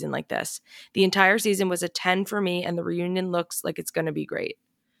entire season like this. The entire season was a 10 for me, and the reunion looks like it's going to be great.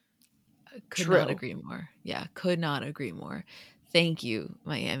 Could not agree more. Yeah, could not agree more. Thank you,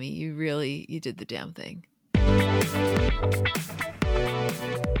 Miami. You did the damn thing.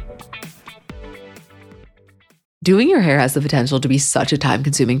 Doing your hair has the potential to be such a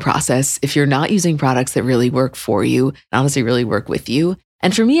time-consuming process if you're not using products that really work for you, and honestly really work with you.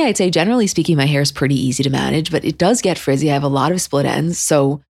 And for me, I'd say generally speaking, my hair is pretty easy to manage, but it does get frizzy. I have a lot of split ends,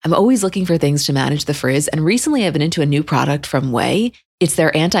 so I'm always looking for things to manage the frizz. And recently I've been into a new product from OUAI. It's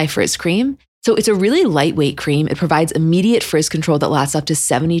their anti-frizz cream. So it's a really lightweight cream. It provides immediate frizz control that lasts up to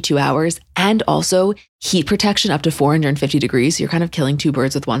 72 hours and also heat protection up to 450 degrees. So you're kind of killing two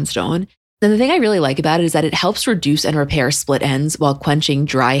birds with one stone. Then the thing I really like about it is that it helps reduce and repair split ends while quenching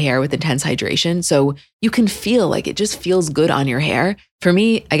dry hair with intense hydration. So you can feel like it just feels good on your hair. For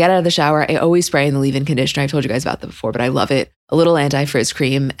me, I get out of the shower, I always spray in the leave-in conditioner. I've told you guys about that before, but I love it. A little anti-frizz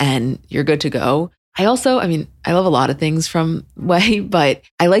cream and you're good to go. I love a lot of things from Way, but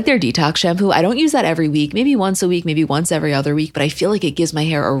I like their detox shampoo. I don't use that every week, maybe once a week, maybe once every other week, but I feel like it gives my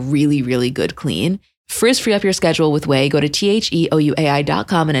hair a really, really good clean. Frizz-free up your schedule with Way. Go to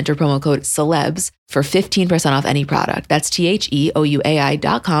THEOUAI.com and enter promo code CELEBS for 15% off any product. That's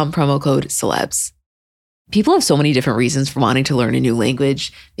THEOUAI.com, promo code CELEBS. People have so many different reasons for wanting to learn a new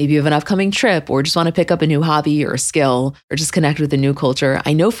language. Maybe you have an upcoming trip or just want to pick up a new hobby or a skill or just connect with a new culture.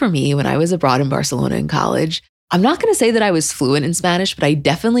 I know for me, when I was abroad in Barcelona in college, I'm not going to say that I was fluent in Spanish, but I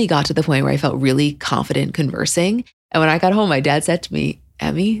definitely got to the point where I felt really confident conversing. And when I got home, my dad said to me,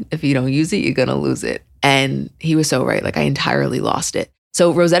 Emmy, if you don't use it, you're going to lose it. And he was so right. Like, I entirely lost it.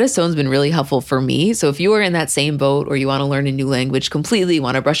 So Rosetta Stone's been really helpful for me. So if you are in that same boat or you want to learn a new language completely,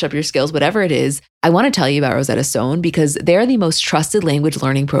 want to brush up your skills, whatever it is, I want to tell you about Rosetta Stone because they're the most trusted language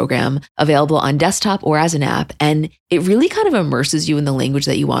learning program available on desktop or as an app. And it really kind of immerses you in the language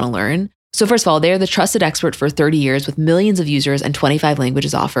that you want to learn. So first of all, they're the trusted expert for 30 years with millions of users and 25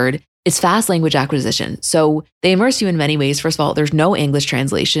 languages offered. It's fast language acquisition. So they immerse you in many ways. First of all, there's no English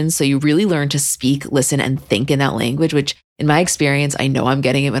translation. So you really learn to speak, listen, and think in that language, which in my experience, I know I'm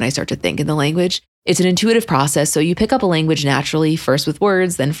getting it when I start to think in the language. It's an intuitive process. So you pick up a language naturally, first with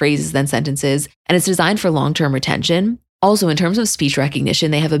words, then phrases, then sentences, and it's designed for long-term retention. Also, in terms of speech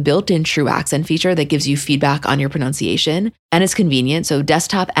recognition, they have a built-in true accent feature that gives you feedback on your pronunciation, and it's convenient. So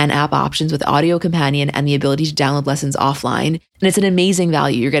desktop and app options with audio companion and the ability to download lessons offline. And it's an amazing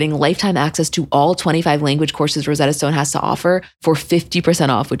value. You're getting lifetime access to all 25 language courses Rosetta Stone has to offer for 50%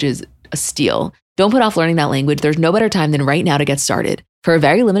 off, which is a steal. Don't put off learning that language. There's no better time than right now to get started. For a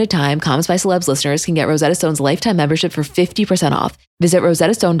very limited time, Comments by Celebs listeners can get Rosetta Stone's lifetime membership for 50% off. Visit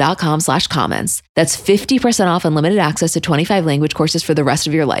rosettastone.com/comments. That's 50% off unlimited access to 25 language courses for the rest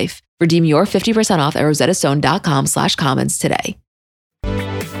of your life. Redeem your 50% off at rosettastone.com/comments today.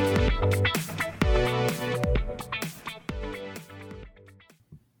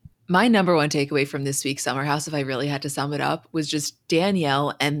 My number one takeaway from this week's Summer House, if I really had to sum it up, was just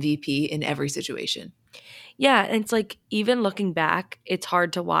Danielle MVP in every situation. Yeah, and it's like, even looking back, it's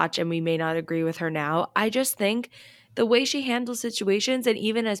hard to watch and we may not agree with her now. I just think the way she handles situations, and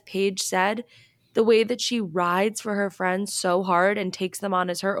even as Paige said, the way that she rides for her friends so hard and takes them on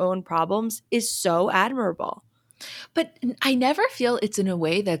as her own problems is so admirable. But I never feel it's in a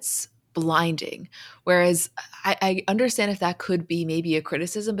way that's blinding. Whereas I understand if that could be maybe a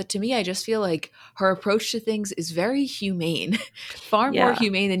criticism, but to me, I just feel like her approach to things is very humane, far more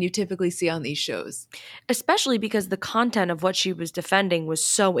humane than you typically see on these shows. Especially because the content of what she was defending was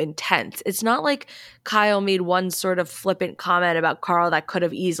so intense. It's not like Kyle made one sort of flippant comment about Carl that could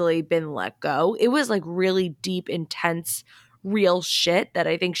have easily been let go. It was like really deep, intense, real shit that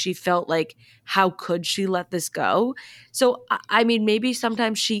I think she felt like, how could she let this go? So, I mean, maybe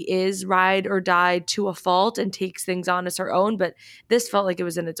sometimes she is ride or die to a fault and takes things on as her own, but this felt like it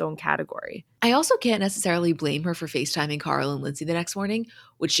was in its own category. I also can't necessarily blame her for FaceTiming Carl and Lindsay the next morning.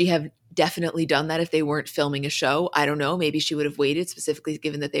 Would she have definitely done that if they weren't filming a show? I don't know. Maybe she would have waited, specifically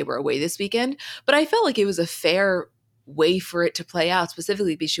given that they were away this weekend. But I felt like it was a fair way for it to play out,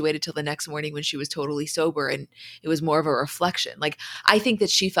 specifically because she waited till the next morning when she was totally sober and it was more of a reflection. Like, I think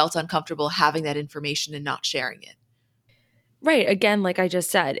that she felt uncomfortable having that information and not sharing it. Right. Again, like I just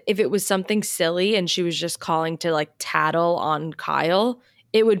said, if it was something silly and she was just calling to like tattle on Kyle,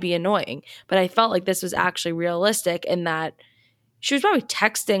 it would be annoying. But I felt like this was actually realistic in that she was probably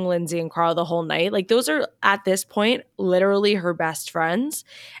texting Lindsay and Carl the whole night. Like, those are, at this point, literally her best friends.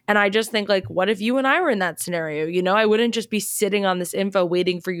 And I just think, like, what if you and I were in that scenario? You know, I wouldn't just be sitting on this info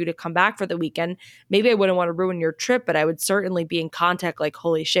waiting for you to come back for the weekend. Maybe I wouldn't want to ruin your trip, but I would certainly be in contact like,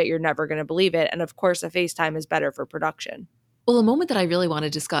 holy shit, you're never going to believe it. And of course, a FaceTime is better for production. Well, a moment that I really want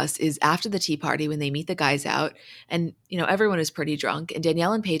to discuss is after the tea party when they meet the guys out and, you know, everyone is pretty drunk and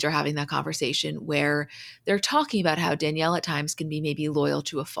Danielle and Paige are having that conversation where they're talking about how Danielle at times can be maybe loyal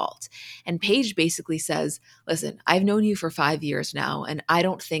to a fault. And Paige basically says, listen, I've known you for 5 years now, and I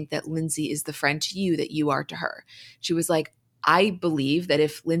don't think that Lindsay is the friend to you that you are to her. She was like, I believe that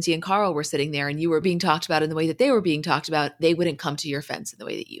if Lindsay and Carl were sitting there and you were being talked about in the way that they were being talked about, they wouldn't come to your fence in the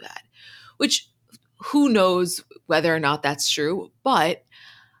way that you had, which who knows whether or not that's true, but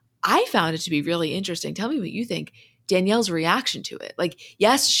I found it to be really interesting. Tell me what you think. Danielle's reaction to it. Like,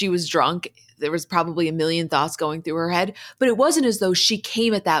 yes, she was drunk. There was probably a million thoughts going through her head, but it wasn't as though she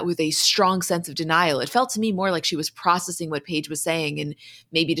came at that with a strong sense of denial. It felt to me more like she was processing what Paige was saying and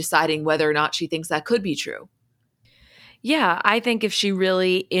maybe deciding whether or not she thinks that could be true. Yeah, I think if she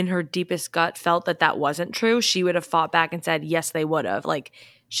really, in her deepest gut, felt that that wasn't true, she would have fought back and said, yes, they would have. Like,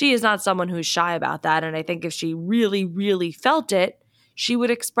 she is not someone who's shy about that. And I think if she really, really felt it, she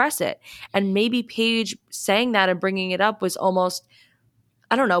would express it. And maybe Paige saying that and bringing it up was almost,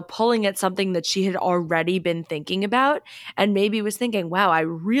 I don't know, pulling at something that she had already been thinking about and maybe was thinking, wow, I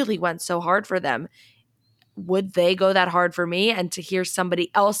really went so hard for them. Would they go that hard for me? And to hear somebody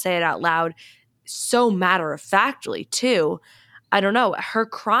else say it out loud so matter of factly too. I don't know. Her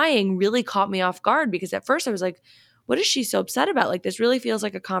crying really caught me off guard because at first I was like, what is she so upset about? Like, this really feels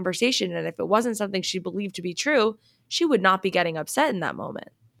like a conversation. And if it wasn't something she believed to be true, she would not be getting upset in that moment.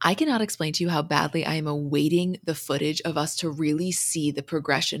 I cannot explain to you how badly I am awaiting the footage of us to really see the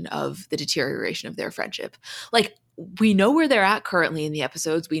progression of the deterioration of their friendship. Like, we know where they're at currently in the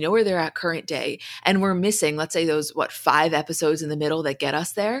episodes. We know where they're at current day. And we're missing, let's say, those, 5 episodes in the middle that get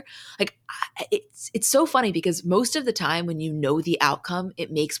us there. Like, it's so funny because most of the time when you know the outcome,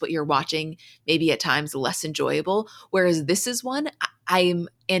 it makes what you're watching maybe at times less enjoyable. Whereas this is one, I'm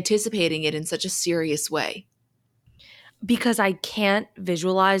anticipating it in such a serious way. Because I can't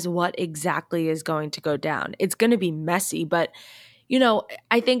visualize what exactly is going to go down. It's going to be messy, but,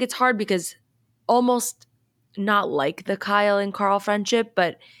 I think it's hard because almost not like the Kyle and Carl friendship,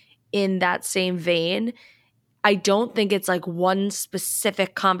 but in that same vein, I don't think it's like one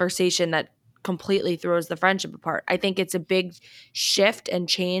specific conversation that completely throws the friendship apart. I think it's a big shift and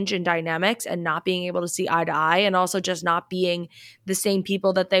change in dynamics and not being able to see eye to eye and also just not being the same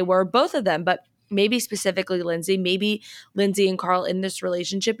people that they were, both of them. But maybe specifically Lindsay, maybe Lindsay and Carl in this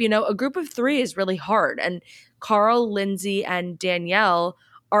relationship, a group of 3 is really hard. And Carl, Lindsay, and Danielle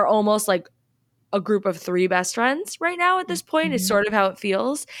are almost like a group of 3 best friends right now at this point is sort of how it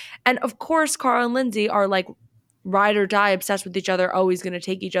feels. And of course, Carl and Lindsay are like ride or die, obsessed with each other, always going to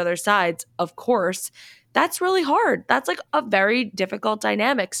take each other's sides. Of course, that's really hard. That's like a very difficult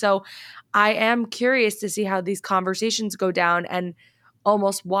dynamic. So I am curious to see how these conversations go down and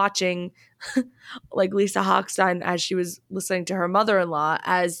almost watching like Lisa Hochstein as she was listening to her mother-in-law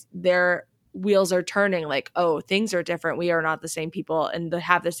as their wheels are turning like, oh, things are different. We are not the same people and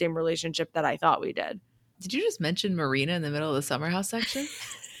have the same relationship that I thought we did. Did you just mention Marina in the middle of the Summer House section?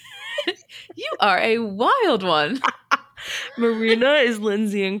 You are a wild one. Marina is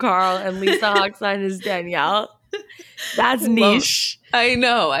Lindsay and Carl and Lisa Hochstein is Danielle. That's niche. I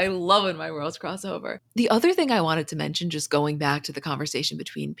know. I love when my worlds cross over. The other thing I wanted to mention, just going back to the conversation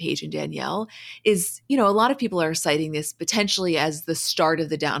between Paige and Danielle, is, a lot of people are citing this potentially as the start of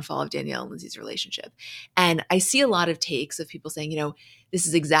the downfall of Danielle and Lindsay's relationship. And I see a lot of takes of people saying, this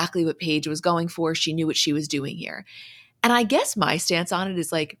is exactly what Paige was going for. She knew what she was doing here. And I guess my stance on it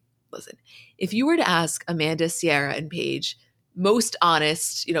is like, listen, if you were to ask Amanda, Sierra, and Paige, most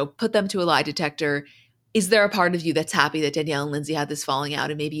honest, put them to a lie detector, is there a part of you that's happy that Danielle and Lindsay had this falling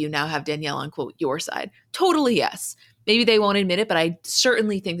out and maybe you now have Danielle on, quote, your side? Totally yes. Maybe they won't admit it, but I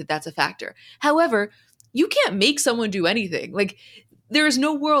certainly think that that's a factor. However, you can't make someone do anything. Like, there is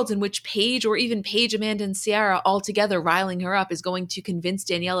no world in which Paige or even Paige, Amanda, and Sierra all together riling her up is going to convince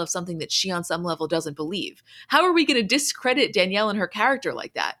Danielle of something that she on some level doesn't believe. How are we going to discredit Danielle and her character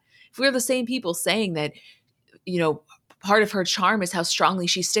like that? If we're the same people saying that, part of her charm is how strongly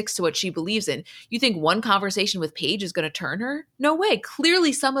she sticks to what she believes in. You think one conversation with Paige is going to turn her? No way.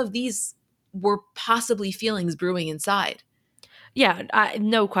 Clearly, some of these were possibly feelings brewing inside. Yeah,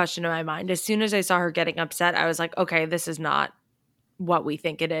 no question in my mind. As soon as I saw her getting upset, I was like, okay, this is not what we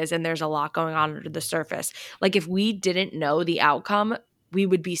think it is. And there's a lot going on under the surface. Like, if we didn't know the outcome, we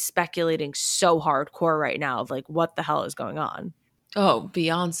would be speculating so hardcore right now of like, what the hell is going on? Oh,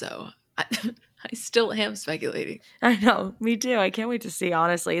 beyond so. I still am speculating. I know. Me too. I can't wait to see,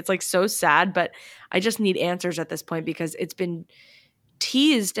 honestly. It's like so sad, but I just need answers at this point because it's been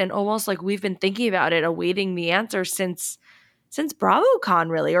teased and almost like we've been thinking about it, awaiting the answer since BravoCon,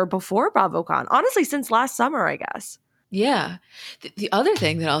 really, or before BravoCon. Honestly, since last summer, I guess. Yeah. The other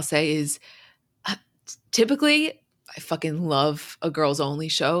thing that I'll say is typically I fucking love a girls only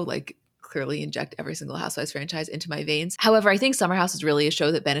show. Like, clearly inject every single Housewives franchise into my veins. However, I think Summer House is really a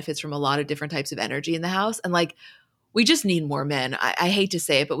show that benefits from a lot of different types of energy in the house. And like, we just need more men. I hate to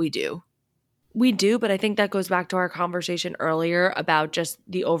say it, but we do. We do, but I think that goes back to our conversation earlier about just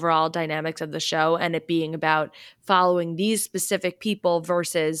the overall dynamics of the show and it being about following these specific people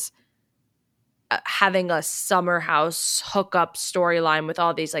versus having a summer house hookup storyline with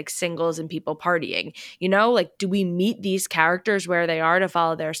all these like singles and people partying. You know, like, do we meet these characters where they are to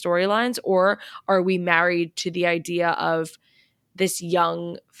follow their storylines, or are we married to the idea of this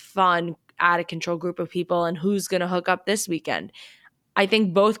young, fun, out of control group of people and who's going to hook up this weekend? I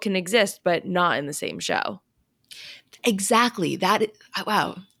think both can exist, but not in the same show. Exactly.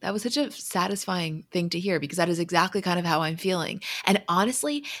 Wow, that was such a satisfying thing to hear, because that is exactly kind of how I'm feeling. And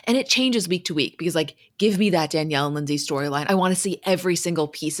honestly, and it changes week to week, because like, give me that Danielle and Lindsay storyline. I want to see every single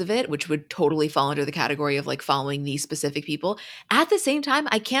piece of it, which would totally fall under the category of like following these specific people. At the same time,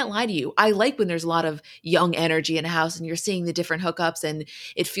 I can't lie to you. I like when there's a lot of young energy in a house and you're seeing the different hookups and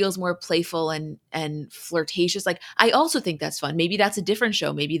it feels more playful and flirtatious. Like, I also think that's fun. Maybe that's a different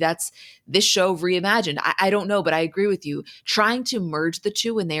show. Maybe that's this show reimagined. I don't know, but I agree with you. Trying to merge the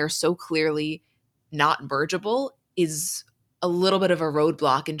two when they are so clearly not mergeable is a little bit of a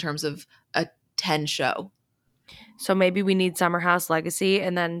roadblock in terms of a 10 show. So maybe we need Summer House Legacy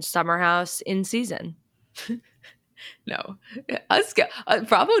and then Summer House in season. No.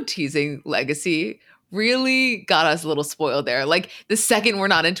 Bravo teasing Legacy really got us a little spoiled there. Like, the second we're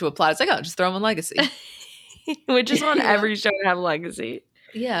not into a plot, it's like, oh, just throw them in Legacy. We just want every show to have Legacy.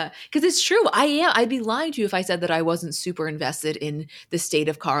 Yeah, because it's true. I'd be lying to you if I said that I wasn't super invested in the state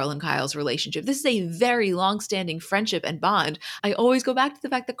of Carl and Kyle's relationship. This is a very long-standing friendship and bond. I always go back to the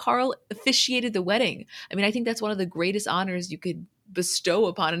fact that Carl officiated the wedding. I mean, I think that's one of the greatest honors you could bestow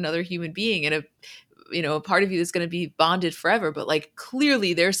upon another human being, and a part of you that's going to be bonded forever. But like,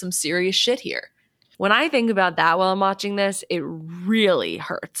 clearly there's some serious shit here. When I think about that while I'm watching this, it really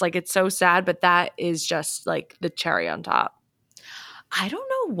hurts. Like, it's so sad, but that is just like the cherry on top. I don't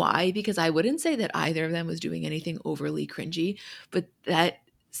know why, because I wouldn't say that either of them was doing anything overly cringy, but that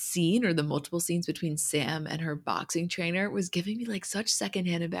scene, or the multiple scenes between Sam and her boxing trainer, was giving me like such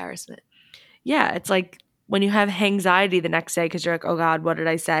secondhand embarrassment. Yeah, it's like when you have anxiety the next day because you're like, oh God, what did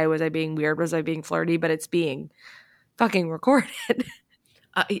I say? Was I being weird? Was I being flirty? But it's being fucking recorded.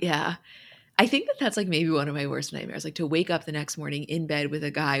 Yeah. I think that that's like maybe one of my worst nightmares, like to wake up the next morning in bed with a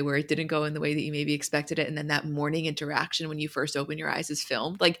guy where it didn't go in the way that you maybe expected it. And then that morning interaction when you first open your eyes is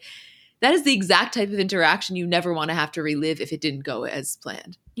filmed. Like, that is the exact type of interaction you never want to have to relive if it didn't go as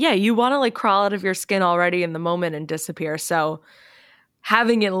planned. Yeah, you want to like crawl out of your skin already in the moment and disappear. So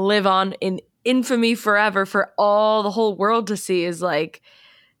having it live on in infamy forever for all the whole world to see is like,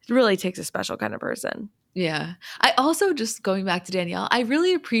 it really takes a special kind of person. Yeah. I also, just going back to Danielle, I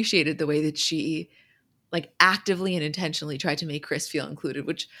really appreciated the way that she like actively and intentionally tried to make Chris feel included,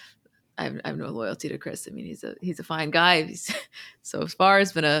 which I have no loyalty to Chris. I mean, he's a fine guy. He's so far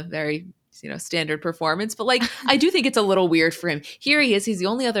has been a very, standard performance, but like, I do think it's a little weird for him. Here he is. He's the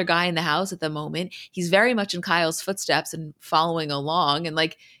only other guy in the house at the moment. He's very much in Kyle's footsteps and following along. And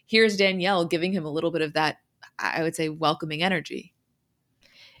like, here's Danielle giving him a little bit of that, I would say, welcoming energy.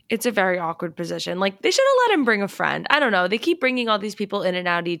 It's a very awkward position. Like, they should have let him bring a friend. I don't know. They keep bringing all these people in and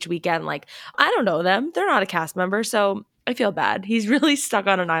out each weekend. Like, I don't know them. They're not a cast member, so I feel bad. He's really stuck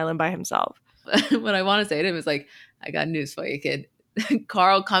on an island by himself. What I want to say to him is like, I got news for you, kid.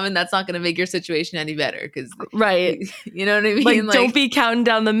 Carl coming, that's not going to make your situation any better. Because, right. You know what I mean? Like, don't be counting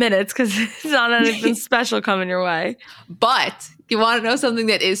down the minutes because it's not anything special coming your way. But you want to know something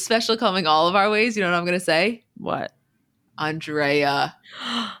that is special coming all of our ways? You know what I'm going to say? What? Andrea.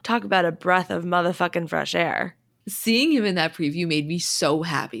 Talk about a breath of motherfucking fresh air. Seeing him in that preview made me so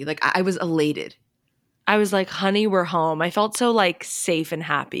happy. Like, I was elated. I was like, honey, we're home. I felt so like safe and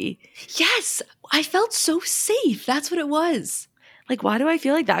happy. Yes, I felt so safe. That's what it was. Like, why do I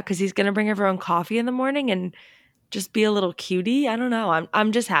feel like that? Because he's going to bring everyone coffee in the morning and just be a little cutie? I don't know.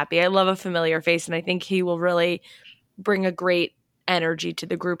 I'm just happy. I love a familiar face, and I think he will really bring a great energy to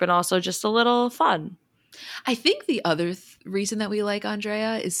the group and also just a little fun. I think the other reason that we like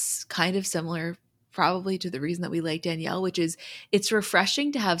Andrea is kind of similar probably to the reason that we like Danielle, which is it's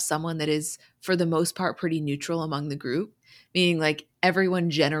refreshing to have someone that is, for the most part, pretty neutral among the group, meaning like everyone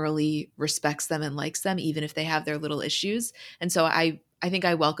generally respects them and likes them, even if they have their little issues. And so I think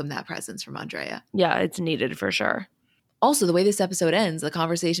I welcome that presence from Andrea. Yeah, it's needed for sure. Also, the way this episode ends, the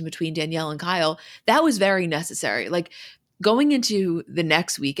conversation between Danielle and Kyle, that was very necessary. Like, going into the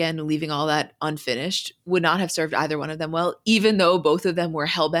next weekend and leaving all that unfinished would not have served either one of them well, even though both of them were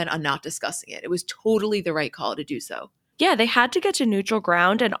hellbent on not discussing it. It was totally the right call to do so. Yeah, they had to get to neutral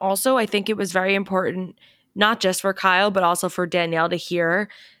ground. And also, I think it was very important, not just for Kyle, but also for Danielle to hear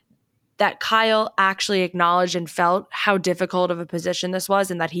that Kyle actually acknowledged and felt how difficult of a position this was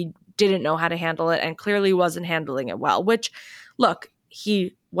and that he didn't know how to handle it and clearly wasn't handling it well, which, look,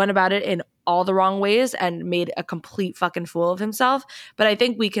 he went about it in all the wrong ways and made a complete fucking fool of himself. But I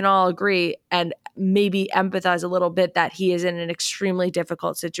think we can all agree and maybe empathize a little bit that he is in an extremely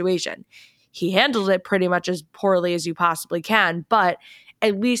difficult situation. He handled it pretty much as poorly as you possibly can, but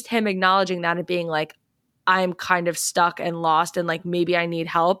at least him acknowledging that and being like, I'm kind of stuck and lost and like maybe I need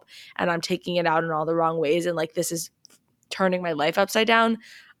help and I'm taking it out in all the wrong ways and like this is turning my life upside down,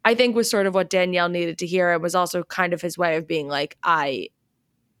 I think was sort of what Danielle needed to hear. It was also kind of his way of being like, I'm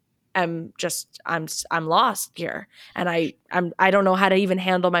lost here and I don't know how to even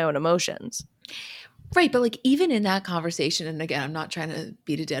handle my own emotions. Right, but like even in that conversation, and again, I'm not trying to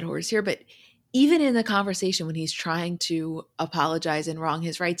beat a dead horse here, but even in the conversation when he's trying to apologize and wrong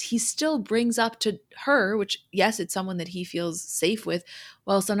his rights, he still brings up to her, which yes, it's someone that he feels safe with.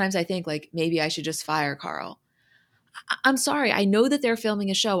 Well, sometimes I think like maybe I should just fire Carl. I'm sorry. I know that they're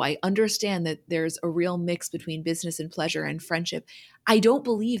filming a show. I understand that there's a real mix between business and pleasure and friendship. I don't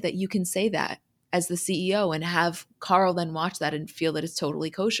believe that you can say that as the CEO and have Carl then watch that and feel that it's totally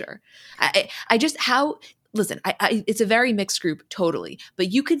kosher. I just how listen, it's a very mixed group, totally.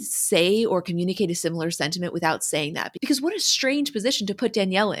 But you could say or communicate a similar sentiment without saying that. Because what a strange position to put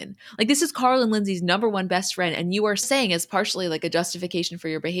Danielle in. Like, this is Carl and Lindsay's number one best friend. And you are saying as partially like a justification for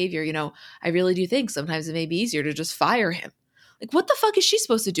your behavior, you know, I really do think sometimes it may be easier to just fire him. Like, what the fuck is she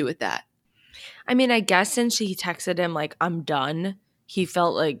supposed to do with that? I mean, I guess since she texted him like, I'm done, he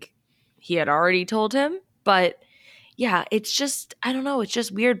felt like he had already told him. But yeah, it's just, I don't know, it's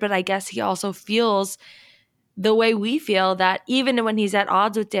just weird. But I guess he also feels the way we feel that even when he's at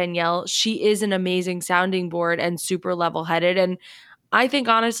odds with Danielle, she is an amazing sounding board and super level-headed. And I think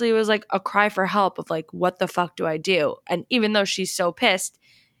honestly it was like a cry for help of like, what the fuck do I do? And even though she's so pissed,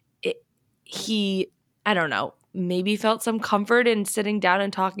 he, I don't know, maybe felt some comfort in sitting down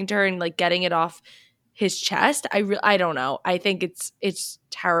and talking to her and like getting it off his chest. I don't know. I think it's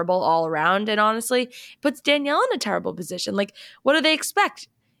terrible all around. And honestly, it puts Danielle in a terrible position. Like, what do they expect?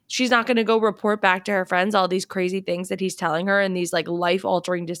 She's not going to go report back to her friends all these crazy things that he's telling her and these like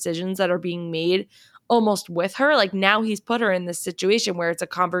life-altering decisions that are being made almost with her. Like, now he's put her in this situation where it's a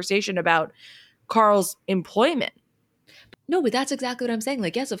conversation about Carl's employment. No, but that's exactly what I'm saying.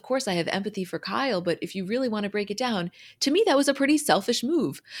 Like, yes, of course I have empathy for Kyle, but if you really want to break it down, to me, that was a pretty selfish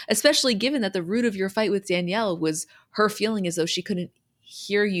move, especially given that the root of your fight with Danielle was her feeling as though she couldn't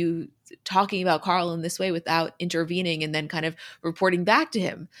hear you talking about Carl in this way without intervening and then kind of reporting back to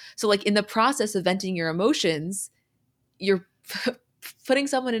him. So like in the process of venting your emotions, you're putting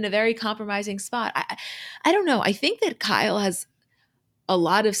someone in a very compromising spot. I don't know. I think that Kyle has a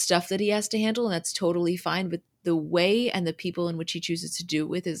lot of stuff that he has to handle, and that's totally fine. But the way and the people in which he chooses to do it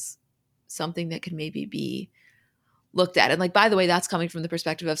with is something that could maybe be looked at. And like, by the way, that's coming from the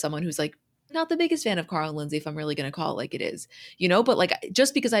perspective of someone who's like not the biggest fan of Carl and Lindsay, if I'm really going to call it like it is, you know, but like,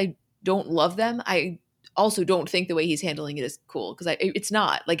 just because I don't love them, I also don't think the way he's handling it is cool. Cause it's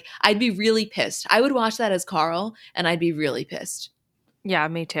not like, I'd be really pissed. I would watch that as Carl and I'd be really pissed. Yeah,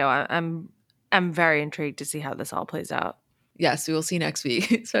 me too. I'm very intrigued to see how this all plays out. Yes, we will see next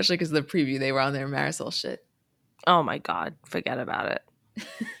week, especially because of the preview, they were on their Marisol shit. Oh my God, forget about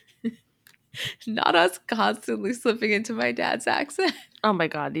it. Not us constantly slipping into my dad's accent. Oh my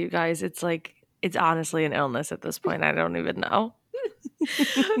God, you guys, it's like, it's honestly an illness at this point. I don't even know.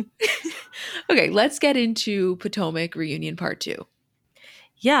 Okay, let's get into Potomac Reunion Part 2.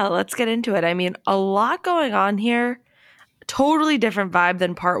 Yeah, let's get into it. I mean, a lot going on here. Totally different vibe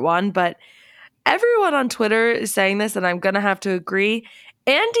than Part 1, but everyone on Twitter is saying this, and I'm going to have to agree.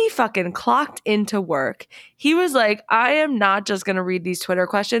 Andy fucking clocked into work. He was like, I am not just going to read these Twitter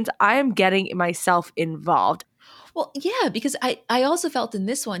questions. I am getting myself involved. Well, yeah, because I also felt in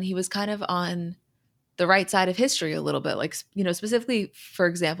this one, he was kind of on the right side of history a little bit. Like, you know, specifically, for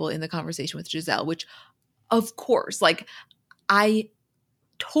example, in the conversation with Giselle, which of course, like I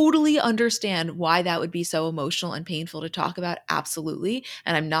totally understand why that would be so emotional and painful to talk about. Absolutely.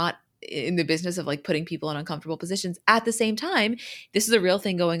 And I'm not in the business of like putting people in uncomfortable positions. At the same time, this is a real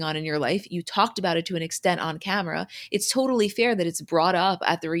thing going on in your life. You talked about it to an extent on camera. It's totally fair that it's brought up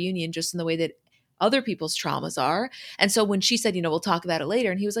at the reunion just in the way that other people's traumas are. And so when she said, you know, we'll talk about it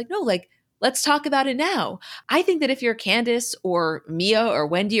later, and he was like, no, like, let's talk about it now. I think that if you're Candace or Mia or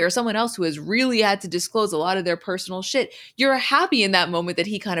Wendy or someone else who has really had to disclose a lot of their personal shit, you're happy in that moment that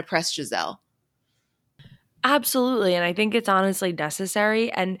he kind of pressed Giselle. Absolutely. And I think it's honestly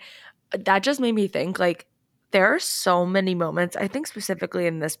necessary. And that just made me think, like, there are so many moments, I think specifically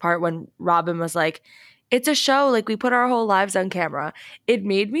in this part when Robin was like, it's a show, like we put our whole lives on camera. It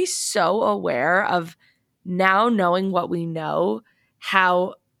made me so aware of now knowing what we know,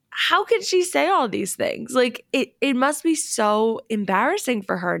 how how could she say all these things? Like, it must be so embarrassing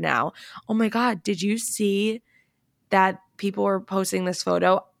for her now. Oh my God, did you see that people were posting this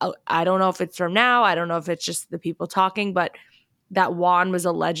photo? I don't know if it's from now. I don't know if it's just the people talking, but that Juan was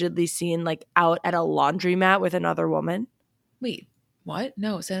allegedly seen like out at a laundromat with another woman. Wait, what?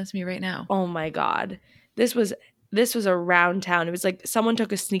 No, send it to me right now. Oh my God. This was around town. It was like someone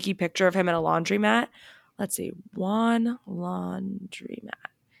took a sneaky picture of him at a laundromat. Let's see. Juan laundromat.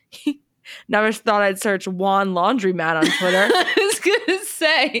 Never thought I'd search Juan laundromat on Twitter. I was gonna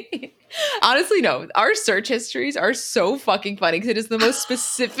say, honestly, no. Our search histories are so fucking funny because it is the most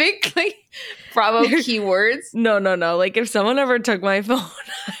specific, like, Bravo keywords. No. Like, if someone ever took my phone,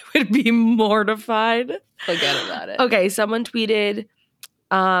 I would be mortified. Forget about it. Okay, someone tweeted,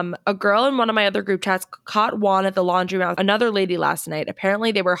 a girl in one of my other group chats caught Juan at the laundromat with another lady last night.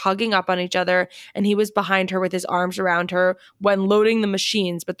 Apparently, they were hugging up on each other, and he was behind her with his arms around her when loading the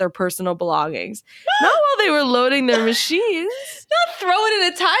machines, but their personal belongings. Not while they were loading their machines. Not throwing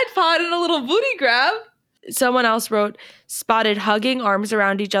in a Tide Pod and a little booty grab. Someone else wrote, spotted hugging arms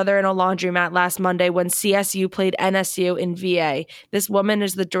around each other in a laundromat last Monday when CSU played NSU in VA. This woman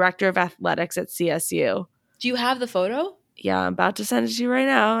is the director of athletics at CSU. Do you have the photo? Yeah, I'm about to send it to you right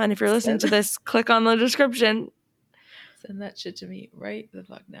now. And if you're listening to this, click on the description. Send that shit to me right the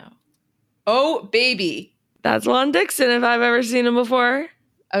fuck now. Oh, baby. That's Juan Dixon if I've ever seen him before.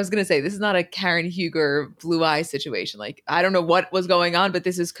 I was going to say, this is not a Karen Huger blue eye situation. Like, I don't know what was going on, but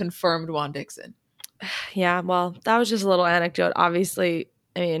this is confirmed Juan Dixon. Yeah, well, that was just a little anecdote. Obviously,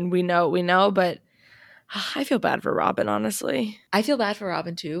 I mean, we know, but I feel bad for Robin, honestly. I feel bad for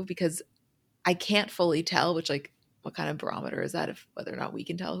Robin too, because I can't fully tell, which, like, what kind of barometer is that, if whether or not we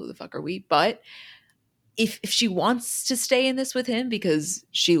can tell? Who the fuck are we? But if she wants to stay in this with him because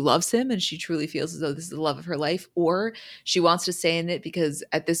she loves him and she truly feels as though this is the love of her life, or she wants to stay in it because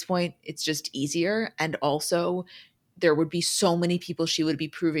at this point it's just easier, and also there would be so many people she would be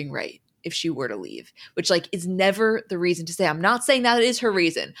proving right if she were to leave, which, like, is never the reason to stay. I'm not saying that is her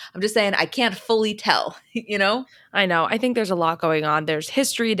reason. I'm just saying I can't fully tell, you know? I know. I think there's a lot going on. There's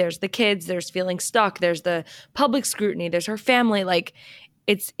history, there's the kids, there's feeling stuck, there's the public scrutiny, there's her family. Like,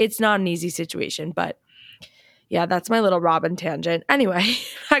 it's not an easy situation, but yeah, that's my little Robin tangent. Anyway,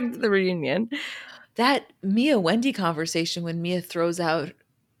 back to the reunion. That Mia-Wendy conversation when Mia throws out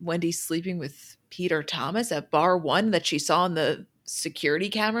Wendy sleeping with Peter Thomas at bar 1 that she saw in the security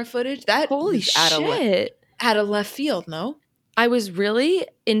camera footage, that holy shit, out of left field. No, I was really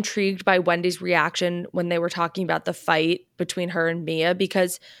intrigued by Wendy's reaction when they were talking about the fight between her and Mia,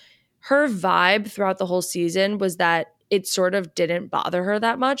 because her vibe throughout the whole season was that it sort of didn't bother her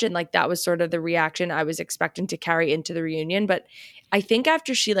that much, and like that was sort of the reaction I was expecting to carry into the reunion. But I think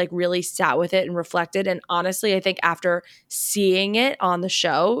after she like really sat with it and reflected, and honestly I think after seeing it on the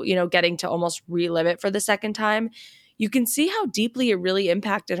show, you know, getting to almost relive it for the second time, you can see how deeply it really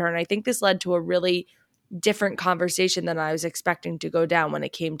impacted her. And I think this led to a really different conversation than I was expecting to go down when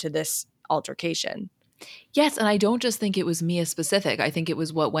it came to this altercation. Yes, and I don't just think it was Mia specific. I think it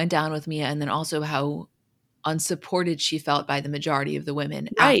was what went down with Mia, and then also how unsupported she felt by the majority of the women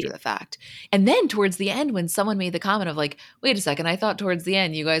after the fact. And then towards the end, when someone made the comment of like, wait a second, I thought towards the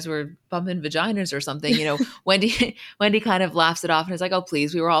end you guys were bumping vaginas or something, you know, Wendy kind of laughs it off and is like, oh,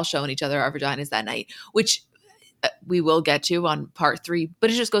 please, we were all showing each other our vaginas that night, which we will get to on part 3. But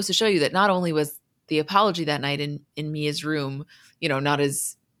it just goes to show you that not only was the apology that night in Mia's room, you know, not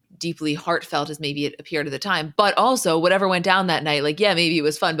as deeply heartfelt as maybe it appeared at the time, but also whatever went down that night, like, yeah, maybe it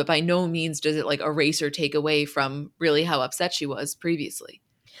was fun, but by no means does it like erase or take away from really how upset she was previously.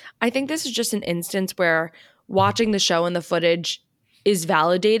 I think this is just an instance where watching the show and the footage is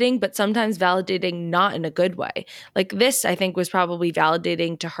validating, but sometimes validating not in a good way. Like this, I think, was probably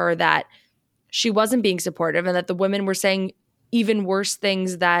validating to her that she wasn't being supportive and that the women were saying even worse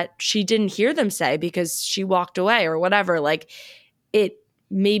things that she didn't hear them say because she walked away or whatever. Like, it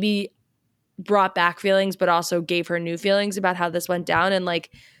maybe brought back feelings, but also gave her new feelings about how this went down. And like,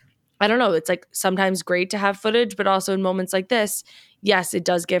 I don't know, it's like sometimes great to have footage, but also in moments like this, yes, it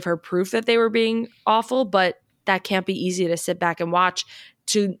does give her proof that they were being awful, but that can't be easy to sit back and watch,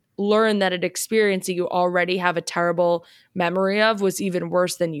 to learn that an experience that you already have a terrible memory of was even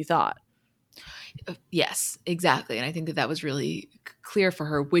worse than you thought. Yes, exactly. And I think that was really clear for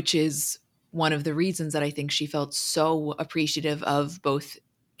her, which is one of the reasons that I think she felt so appreciative of both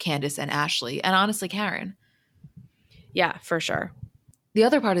Candace and Ashley, and honestly, Karen. Yeah, for sure. The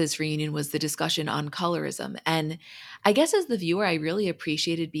other part of this reunion was the discussion on colorism. And I guess as the viewer, I really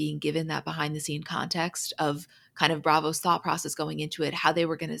appreciated being given that behind the scene context of kind of Bravo's thought process going into it, how they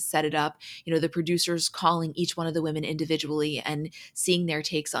were going to set it up, the producers calling each one of the women individually and seeing their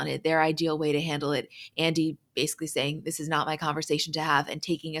takes on it, their ideal way to handle it. Andy basically saying, this is not my conversation to have, and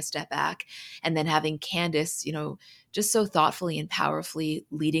taking a step back, and then having Candace, just so thoughtfully and powerfully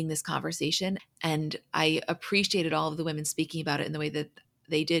leading this conversation. And I appreciated all of the women speaking about it in the way that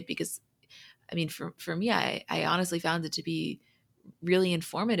they did, because for me, I honestly found it to be really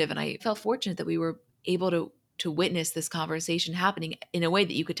informative, and I felt fortunate that we were able to witness this conversation happening in a way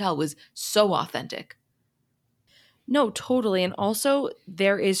that you could tell was so authentic. No, totally. And also,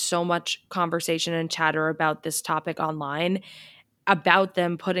 there is so much conversation and chatter about this topic online, about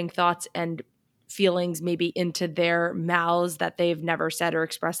them putting thoughts and feelings maybe into their mouths that they've never said or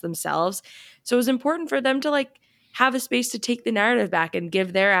expressed themselves. So it was important for them to have a space to take the narrative back and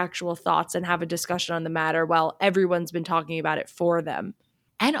give their actual thoughts and have a discussion on the matter while everyone's been talking about it for them.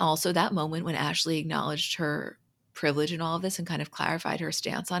 And also that moment when Ashley acknowledged her privilege in all of this and kind of clarified her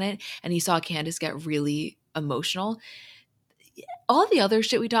stance on it, and you saw Candace get really emotional. All the other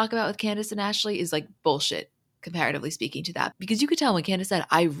shit we talk about with Candace and Ashley is bullshit, comparatively speaking to that, because you could tell when Candace said,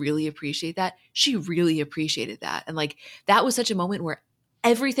 I really appreciate that, she really appreciated that. And that was such a moment where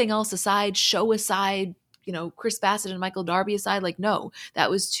everything else aside, show aside, Chris Bassett and Michael Darby aside, no, that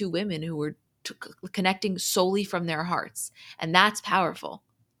was two women who were connecting solely from their hearts. And that's powerful.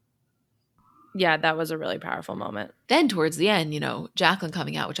 Yeah, that was a really powerful moment. Then towards the end, Jacqueline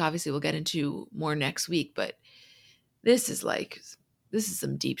coming out, which obviously we'll get into more next week, but this is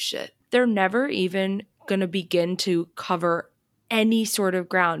some deep shit. They're never even going to begin to cover any sort of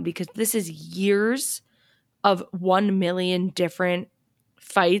ground, because this is years of 1 million different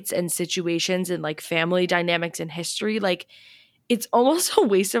fights and situations and family dynamics and history. It's almost a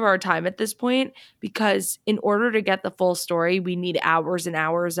waste of our time at this point, because in order to get the full story, we need hours and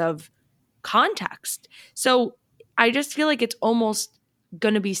hours of context. So I just feel like it's almost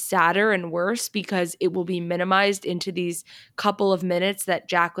going to be sadder and worse, because it will be minimized into these couple of minutes that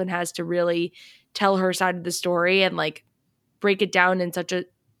Jacqueline has to really tell her side of the story and break it down in such a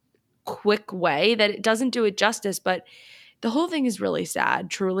quick way that it doesn't do it justice. But the whole thing is really sad,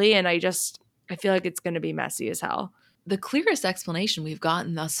 truly. And I feel like it's going to be messy as hell. The clearest explanation we've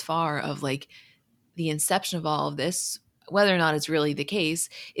gotten thus far of the inception of all of this, whether or not it's really the case,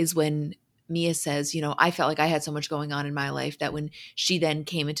 is when Mia says, I felt like I had so much going on in my life that when she then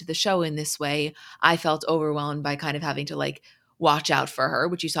came into the show in this way, I felt overwhelmed by kind of having to watch out for her,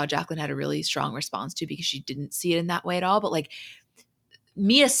 which you saw Jacqueline had a really strong response to, because she didn't see it in that way at all. But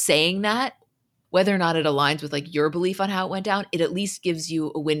Mia saying that, whether or not it aligns with your belief on how it went down, it at least gives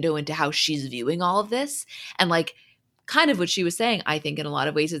you a window into how she's viewing all of this. And kind of what she was saying, I think in a lot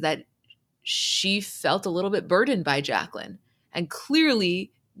of ways, is that she felt a little bit burdened by Jacqueline. And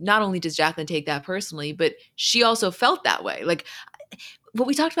clearly, not only does Jacqueline take that personally, but she also felt that way. What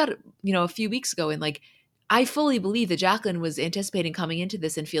we talked about, a few weeks ago, and I fully believe that Jacqueline was anticipating coming into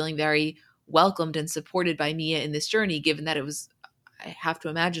this and feeling very welcomed and supported by Mia in this journey, given that it was, I have to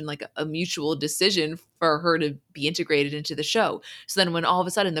imagine, a mutual decision for her to be integrated into the show. So then when all of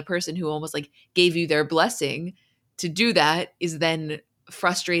a sudden the person who almost gave you their blessing to do that is then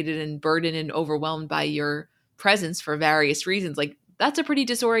frustrated and burdened and overwhelmed by your presence for various reasons, that's a pretty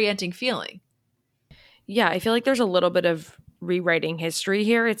disorienting feeling. Yeah, I feel like there's a little bit of rewriting history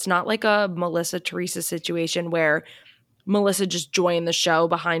here. It's not like a Melissa Teresa situation where Melissa just joined the show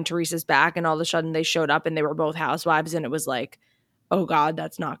behind Teresa's back and all of a sudden they showed up and they were both housewives and it was oh God,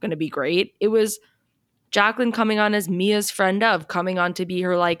 that's not going to be great. It was Jacqueline coming on as Mia's friend coming on to be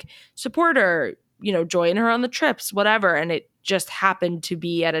her supporter, join her on the trips, whatever. And it just happened to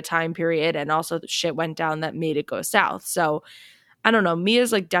be at a time period, and also the shit went down that made it go south. So I don't know.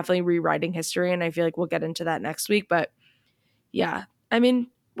 Mia's definitely rewriting history, and I feel like we'll get into that next week. But yeah,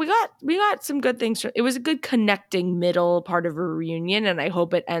 we got some good things. It was a good connecting middle part of a reunion, and I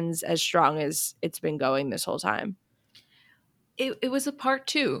hope it ends as strong as it's been going this whole time. It was a part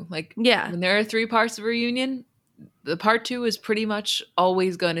two. Yeah. When there are 3 parts of a reunion, the part 2 is pretty much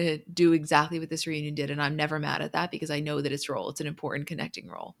always going to do exactly what this reunion did. And I'm never mad at that, because I know that its role, it's an important connecting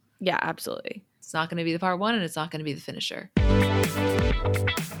role. Yeah, absolutely. It's not going to be the part 1 and it's not going to be the finisher.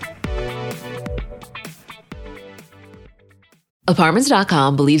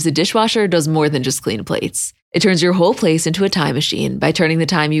 Apartments.com believes a dishwasher does more than just clean plates. It turns your whole place into a time machine by turning the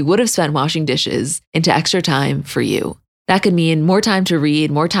time you would have spent washing dishes into extra time for you. That could mean more time to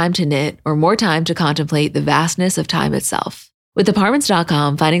read, more time to knit, or more time to contemplate the vastness of time itself. With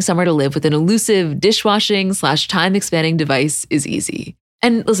Apartments.com, finding somewhere to live with an elusive dishwashing/time-expanding device is easy.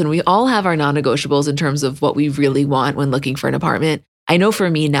 And listen, we all have our non-negotiables in terms of what we really want when looking for an apartment. I know for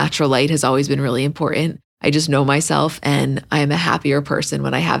me, natural light has always been really important. I just know myself, and I am a happier person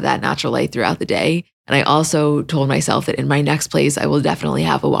when I have that natural light throughout the day. And I also told myself that in my next place, I will definitely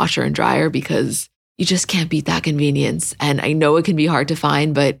have a washer and dryer because you just can't beat that convenience. And I know it can be hard to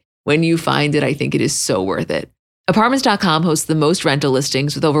find, but when you find it, I think it is so worth it. Apartments.com hosts the most rental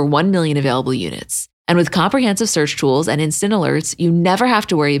listings with over 1 million available units. And with comprehensive search tools and instant alerts, you never have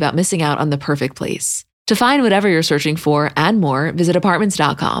to worry about missing out on the perfect place. To find whatever you're searching for and more, visit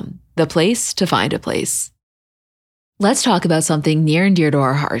Apartments.com, the place to find a place. Let's talk about something near and dear to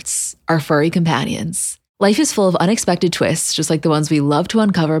our hearts, our furry companions. Life is full of unexpected twists, just like the ones we love to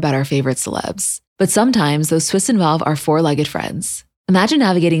uncover about our favorite celebs. But sometimes those twists involve our four-legged friends. Imagine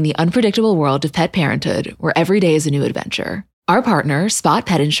navigating the unpredictable world of pet parenthood, where every day is a new adventure. Our partner, Spot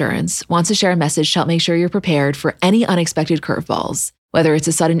Pet Insurance, wants to share a message to help make sure you're prepared for any unexpected curveballs, whether it's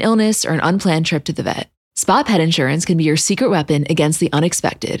a sudden illness or an unplanned trip to the vet. Spot Pet Insurance can be your secret weapon against the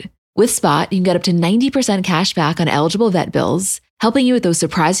unexpected. With Spot, you can get up to 90% cash back on eligible vet bills, helping you with those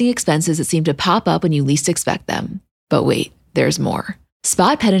surprising expenses that seem to pop up when you least expect them. But wait, there's more.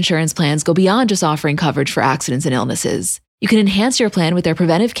 Spot Pet Insurance plans go beyond just offering coverage for accidents and illnesses. You can enhance your plan with their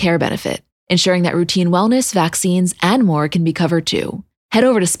preventive care benefit, ensuring that routine wellness, vaccines, and more can be covered too. Head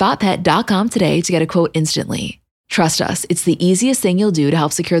over to spotpet.com today to get a quote instantly. Trust us, it's the easiest thing you'll do to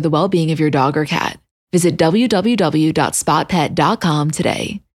help secure the well-being of your dog or cat. Visit www.spotpet.com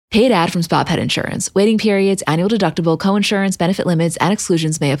today. Paid ad from Spot Pet Insurance. Waiting periods, annual deductible, coinsurance, benefit limits, and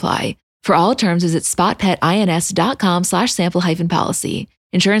exclusions may apply. For all terms, visit spotpetins.com/sample-policy.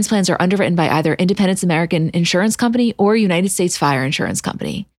 Insurance plans are underwritten by either Independence American Insurance Company or United States Fire Insurance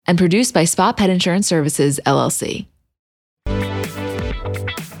Company and produced by Spot Pet Insurance Services, LLC.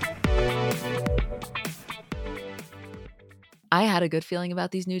 I had a good feeling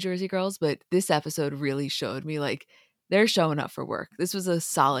about these New Jersey girls, but this episode really showed me like they're showing up for work. This was a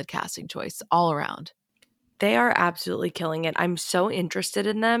solid casting choice all around. They are absolutely killing it. I'm so interested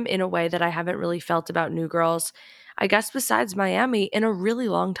in them in a way that I haven't really felt about New Girls, I guess besides Miami, in a really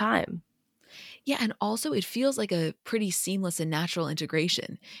long time. Yeah, and also it feels like a pretty seamless and natural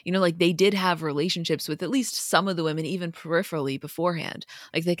integration. You know, like they did have relationships with at least some of the women, even peripherally beforehand.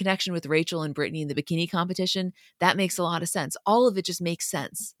 Like the connection with Rachel and Brittany in the bikini competition, that makes a lot of sense. All of it just makes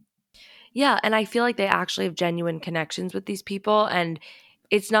sense. Yeah, and I feel like they actually have genuine connections with these people, and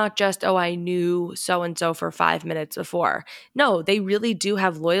it's not just, oh, I knew so and so for 5 minutes before. No, they really do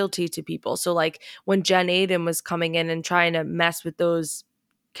have loyalty to people. So, like when Jen Aydin was coming in and trying to mess with those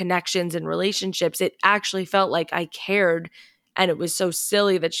connections and relationships, it actually felt like I cared. And it was so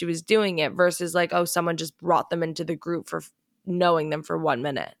silly that she was doing it versus like, oh, someone just brought them into the group for knowing them for 1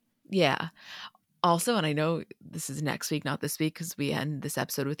 minute. Yeah. Also, and I know this is next week, not this week, because we end this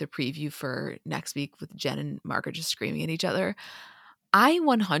episode with a preview for next week with Jen and Margaret just screaming at each other. I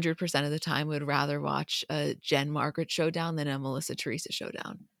 100% of the time would rather watch a Jen Margaret showdown than a Melissa Teresa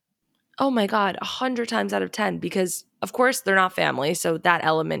showdown. Oh my God, 100 times out of 10, because of course they're not family. So that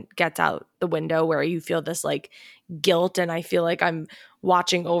element gets out the window where you feel this like guilt. And I feel like I'm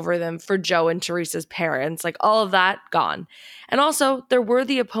watching over them for Joe and Teresa's parents, like all of that gone. And also they're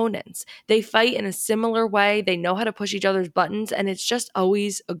worthy opponents. They fight in a similar way. They know how to push each other's buttons. And it's just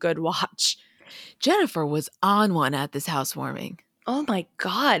always a good watch. Jennifer was on one at this housewarming. Oh my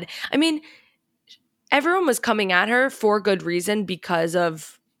God. I mean, everyone was coming at her for good reason because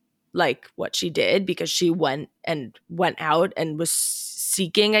of like what she did, because she went out and was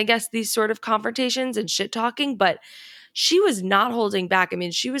seeking, I guess, these sort of confrontations and shit talking, but she was not holding back. I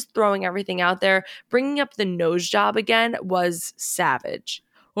mean, she was throwing everything out there. Bringing up the nose job again was savage.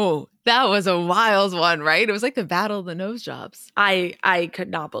 Oh, that was a wild one, right? It was like the battle of the nose jobs. I could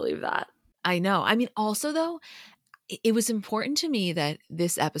not believe that. I know. I mean, also though, it was important to me that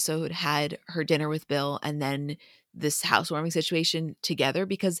this episode had her dinner with Bill and then this housewarming situation together,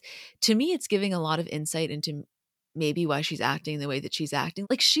 because to me, it's giving a lot of insight into maybe why she's acting the way that she's acting.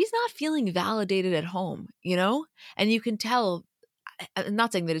 Like she's not feeling validated at home, you know? And you can tell, I'm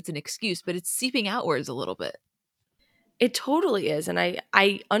not saying that it's an excuse, but it's seeping outwards a little bit. It totally is. And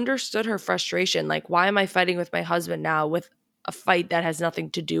I understood her frustration. Like, why am I fighting with my husband now with a fight that has nothing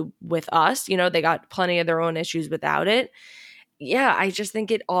to do with us? You know, they got plenty of their own issues without it. Yeah, I just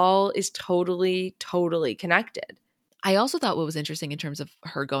think it all is totally, totally connected. I also thought what was interesting in terms of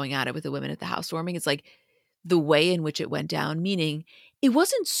her going at it with the women at the housewarming, it's like the way in which it went down, meaning it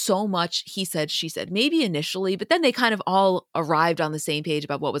wasn't so much he said, she said, maybe initially, but then they kind of all arrived on the same page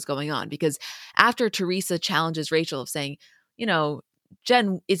about what was going on. Because after Teresa challenges Rachel of saying, you know,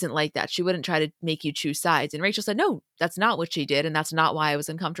 Jen isn't like that. She wouldn't try to make you choose sides. And Rachel said, no, that's not what she did. And that's not why I was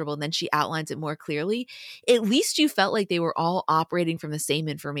uncomfortable. And then she outlines it more clearly. At least you felt like they were all operating from the same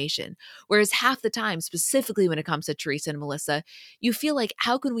information. Whereas half the time, specifically when it comes to Teresa and Melissa, you feel like,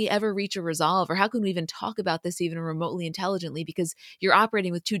 how can we ever reach a resolve? Or how can we even talk about this even remotely intelligently? Because you're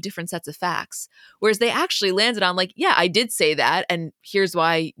operating with two different sets of facts. Whereas they actually landed on like, yeah, I did say that. And here's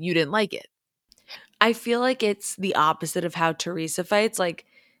why you didn't like it. I feel like it's the opposite of how Teresa fights. Like,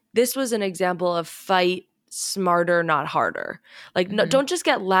 this was an example of fight smarter, not harder. Like, no, don't just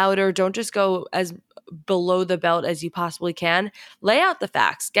get louder. Don't just go as below the belt as you possibly can. Lay out the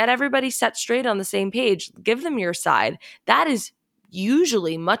facts. Get everybody set straight on the same page. Give them your side. That is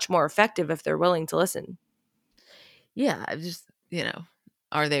usually much more effective if they're willing to listen. Yeah, I just,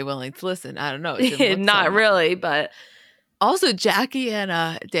 are they willing to listen? I don't know. Not really, but... Also, Jackie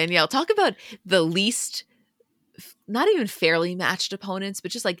and Danielle, talk about the least, not even fairly matched opponents,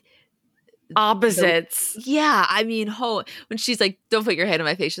 but just like opposites. Yeah, I mean, when she's like, don't put your hand in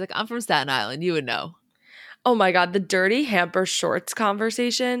my face, she's like, I'm from Staten Island, you would know. Oh my God, the dirty hamper shorts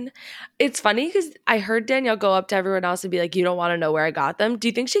conversation. It's funny because I heard Danielle go up to everyone else and be like, you don't want to know where I got them? Do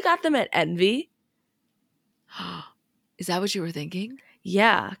you think she got them at Envy? Is that what you were thinking?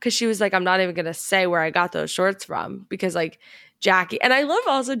 Yeah, because she was like, I'm not even going to say where I got those shorts from because like Jackie, and I love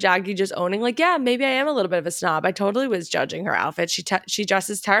also Jackie just owning like, yeah, maybe I am a little bit of a snob. I totally was judging her outfit. She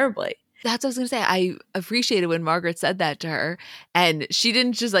dresses terribly. That's what I was going to say. I appreciated when Margaret said that to her and she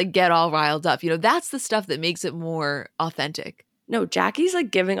didn't just like get all riled up. That's the stuff that makes it more authentic. No, Jackie's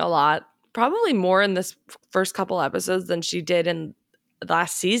like giving a lot, probably more in this first couple episodes than she did in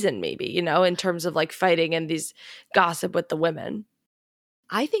last season maybe, in terms of like fighting and these gossip with the women.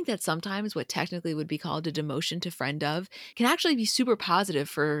 I think that sometimes what technically would be called a demotion to friend of can actually be super positive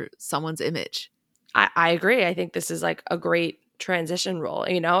for someone's image. I agree. I think this is like a great transition role,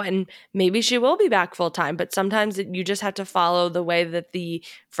 and maybe she will be back full time, but sometimes you just have to follow the way that the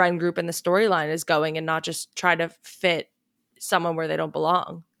friend group and the storyline is going and not just try to fit someone where they don't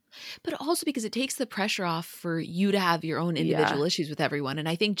belong. But also because it takes the pressure off for you to have your own individual issues with everyone. And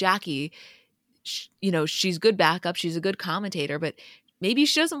I think Jackie, she's good backup. She's a good commentator, but maybe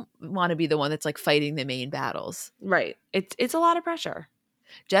she doesn't want to be the one that's like fighting the main battles. Right. It's a lot of pressure.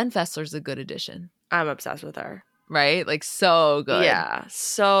 Jen Fessler's a good addition. I'm obsessed with her. Right? Like so good. Yeah.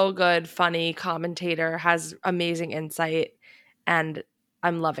 So good. Funny commentator, has amazing insight, and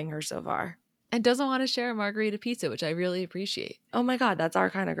I'm loving her so far. And doesn't want to share a margarita pizza, which I really appreciate. Oh my God, that's our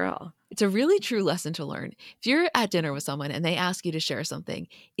kind of girl. It's a really true lesson to learn. If you're at dinner with someone and they ask you to share something,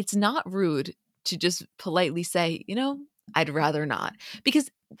 it's not rude to just politely say, I'd rather not,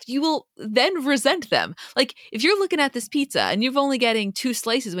 because you will then resent them. Like if you're looking at this pizza and you've only getting 2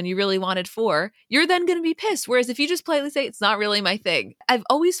 slices when you really wanted 4, you're then going to be pissed. Whereas if you just politely say, it's not really my thing. I've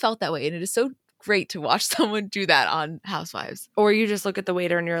always felt that way. And it is so great to watch someone do that on Housewives. Or you just look at the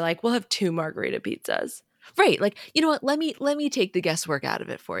waiter and you're like, we'll have 2 margarita pizzas. Right. Like, you know what? Let me take the guesswork out of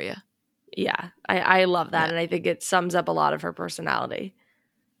it for you. Yeah. I love that. Yeah. And I think it sums up a lot of her personality.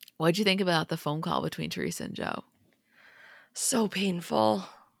 What'd you think about the phone call between Teresa and Joe? So painful.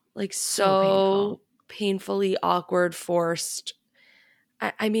 Like so painfully awkward, forced.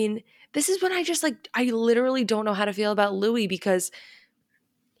 I mean, this is when I literally don't know how to feel about Louis, because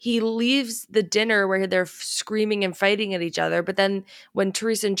he leaves the dinner where they're screaming and fighting at each other. But then when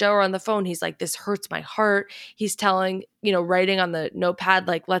Teresa and Joe are on the phone, he's like, this hurts my heart. He's telling, writing on the notepad,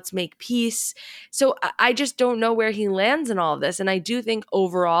 like, let's make peace. So I just don't know where he lands in all of this. And I do think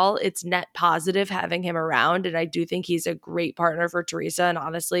overall it's net positive having him around. And I do think he's a great partner for Teresa. And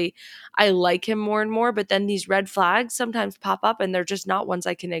honestly, I like him more and more. But then these red flags sometimes pop up and they're just not ones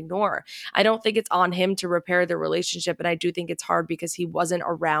I can ignore. I don't think it's on him to repair the relationship. And I do think it's hard because he wasn't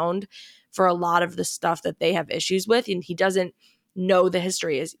around for a lot of the stuff that they have issues with. And he doesn't know the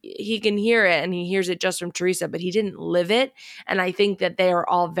history. Is he can hear it and he hears it just from Teresa, but he didn't live it. And I think that they are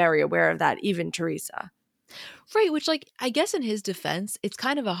all very aware of that, even Teresa. Right, which I guess in his defense, it's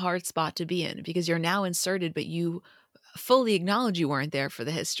kind of a hard spot to be in because you're now inserted, but you fully acknowledge you weren't there for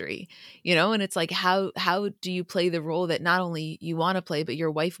the history, and it's like, how do you play the role that not only you want to play, but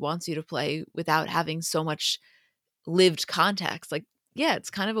your wife wants you to play without having so much lived context? Like, yeah, it's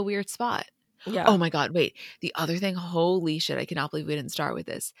kind of a weird spot. Yeah. Oh my God, wait. The other thing, holy shit, I cannot believe we didn't start with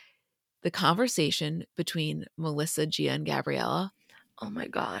this. The conversation between Melissa, Gia, and Gabriella. Oh my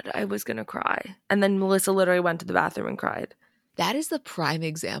God, I was going to cry. And then Melissa literally went to the bathroom and cried. That is the prime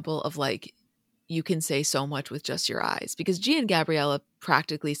example of you can say so much with just your eyes, because Gia and Gabriella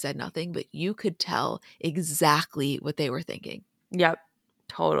practically said nothing, but you could tell exactly what they were thinking. Yep,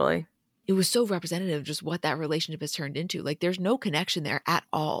 totally. it was so representative of just what that relationship has turned into. Like there's no connection there at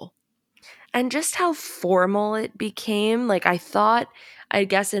all. And just how formal it became. Like I thought, I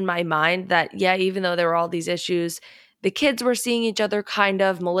guess in my mind that, yeah, even though there were all these issues, the kids were seeing each other kind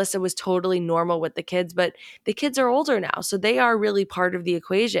of. Melissa was totally normal with the kids, but the kids are older now. So they are really part of the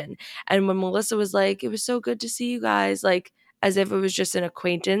equation. And when Melissa was like, it was so good to see you guys, like as if it was just an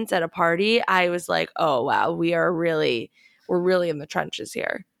acquaintance at a party, I was like, oh, wow, we're really in the trenches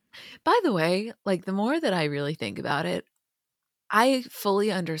here. By the way, like the more that I really think about it, I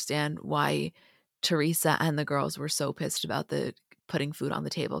fully understand why Teresa and the girls were so pissed about the putting food on the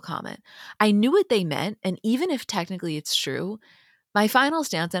table comment. I knew what they meant. And even if technically it's true, my final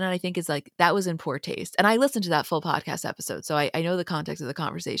stance on it, I think, is like that was in poor taste. And I listened to that full podcast episode, so I know the context of the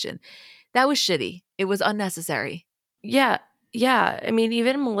conversation. That was shitty. It was unnecessary. Yeah. Yeah. I mean,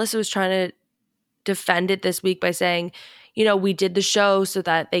 even Melissa was trying to defend it this week by saying, you know, we did the show so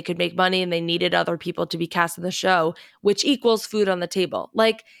that they could make money and they needed other people to be cast in the show, which equals food on the table.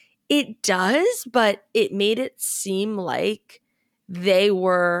 Like it does, but it made it seem like they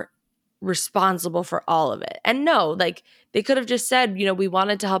were responsible for all of it. And no, like they could have just said, you know, we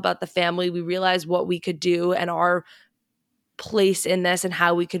wanted to help out the family. We realized what we could do and our place in this and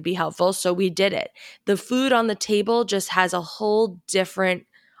how we could be helpful. So we did it. The food on the table just has a whole different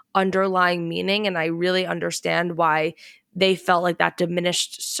underlying meaning. And I really understand why they felt like that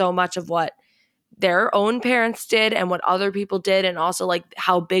diminished so much of what their own parents did and what other people did. And also like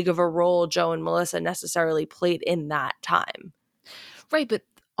how big of a role Joe and Melissa necessarily played in that time. Right. But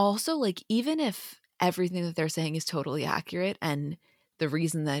also like, even if everything that they're saying is totally accurate and the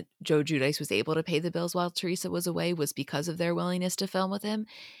reason that Joe Giudice was able to pay the bills while Teresa was away was because of their willingness to film with him,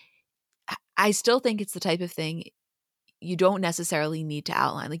 I still think it's the type of thing you don't necessarily need to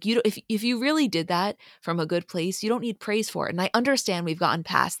outline. Like if you really did that from a good place, you don't need praise for it. And I understand we've gotten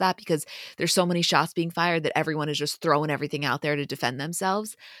past that because there's so many shots being fired that everyone is just throwing everything out there to defend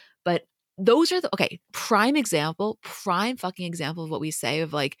themselves. But those are prime fucking example of what we say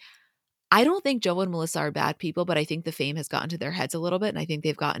of like, I don't think Joe and Melissa are bad people, but I think the fame has gotten to their heads a little bit. And I think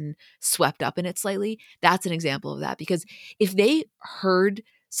they've gotten swept up in it slightly. That's an example of that, because if they heard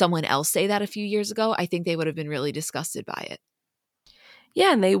someone else say that a few years ago, I think they would have been really disgusted by it.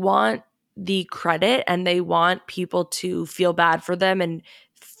 Yeah, and they want the credit and they want people to feel bad for them and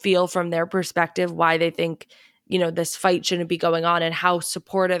feel from their perspective why they think, you know, this fight shouldn't be going on and how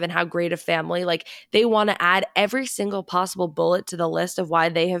supportive and how great a family. Like they want to add every single possible bullet to the list of why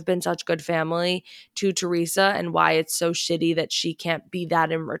they have been such good family to Teresa and why it's so shitty that she can't be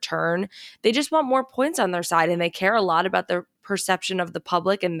that in return. They just want more points on their side and they care a lot about the perception of the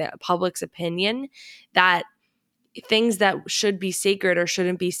public and the public's opinion, that things that should be sacred or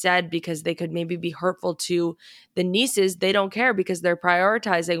shouldn't be said because they could maybe be hurtful to the nieces, they don't care because they're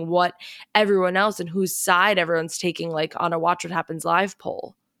prioritizing what everyone else and whose side everyone's taking, like on a Watch What Happens Live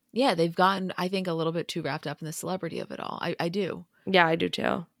poll. Yeah, they've gotten, I think, a little bit too wrapped up in the celebrity of it all. I do. Yeah, I do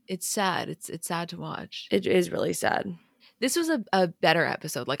too. It's sad. It's sad to watch. It is really sad. This was a better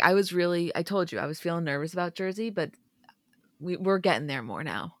episode. Like I told you, I was feeling nervous about Jersey, but we're getting there more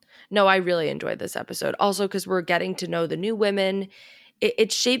now. No, I really enjoyed this episode. Also, because we're getting to know the new women.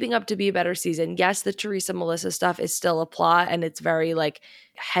 It's shaping up to be a better season. Yes, the Teresa Melissa stuff is still a plot and it's very like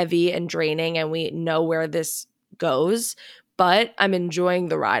heavy and draining and we know where this goes. But I'm enjoying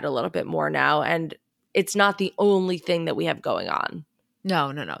the ride a little bit more now. And it's not the only thing that we have going on.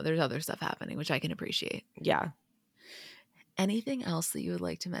 No. There's other stuff happening, which I can appreciate. Yeah. Anything else that you would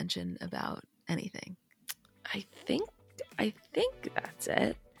like to mention about anything? I think that's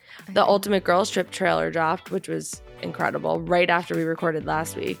it. The Ultimate Girls Trip trailer dropped, which was incredible, right after we recorded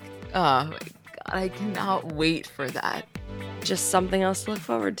last week. Oh my God, I cannot wait for that. Just something else to look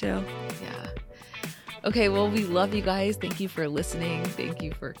forward to. Yeah. Okay, well, we love you guys. Thank you for listening. Thank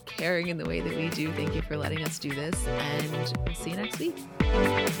you for caring in the way that we do. Thank you for letting us do this. And we'll see you next week.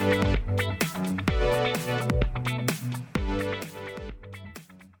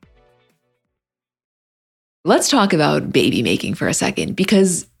 Let's talk about baby making for a second,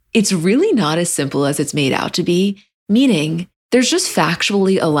 because it's really not as simple as it's made out to be, meaning there's just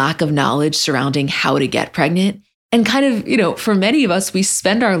factually a lack of knowledge surrounding how to get pregnant. And kind of, for many of us, we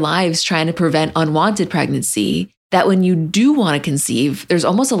spend our lives trying to prevent unwanted pregnancy, that when you do want to conceive, there's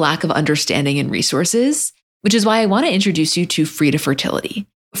almost a lack of understanding and resources, which is why I want to introduce you to Frida Fertility.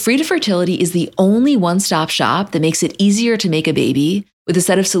 Frida Fertility is the only one-stop shop that makes it easier to make a baby, with a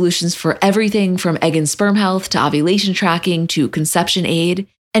set of solutions for everything from egg and sperm health to ovulation tracking to conception aid.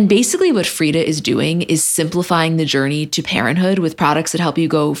 And basically what Frida is doing is simplifying the journey to parenthood with products that help you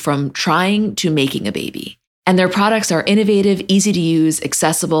go from trying to making a baby. And their products are innovative, easy to use,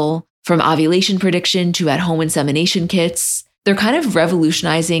 accessible, From ovulation prediction to at-home insemination kits. They're kind of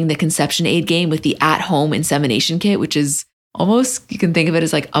revolutionizing the conception aid game with the at-home insemination kit, which is almost, you can think of it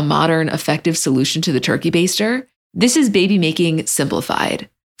as like a modern, effective solution to the turkey baster. This is baby making simplified.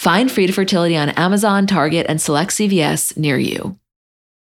 Find Frida Fertility on Amazon, Target, and select CVS near you.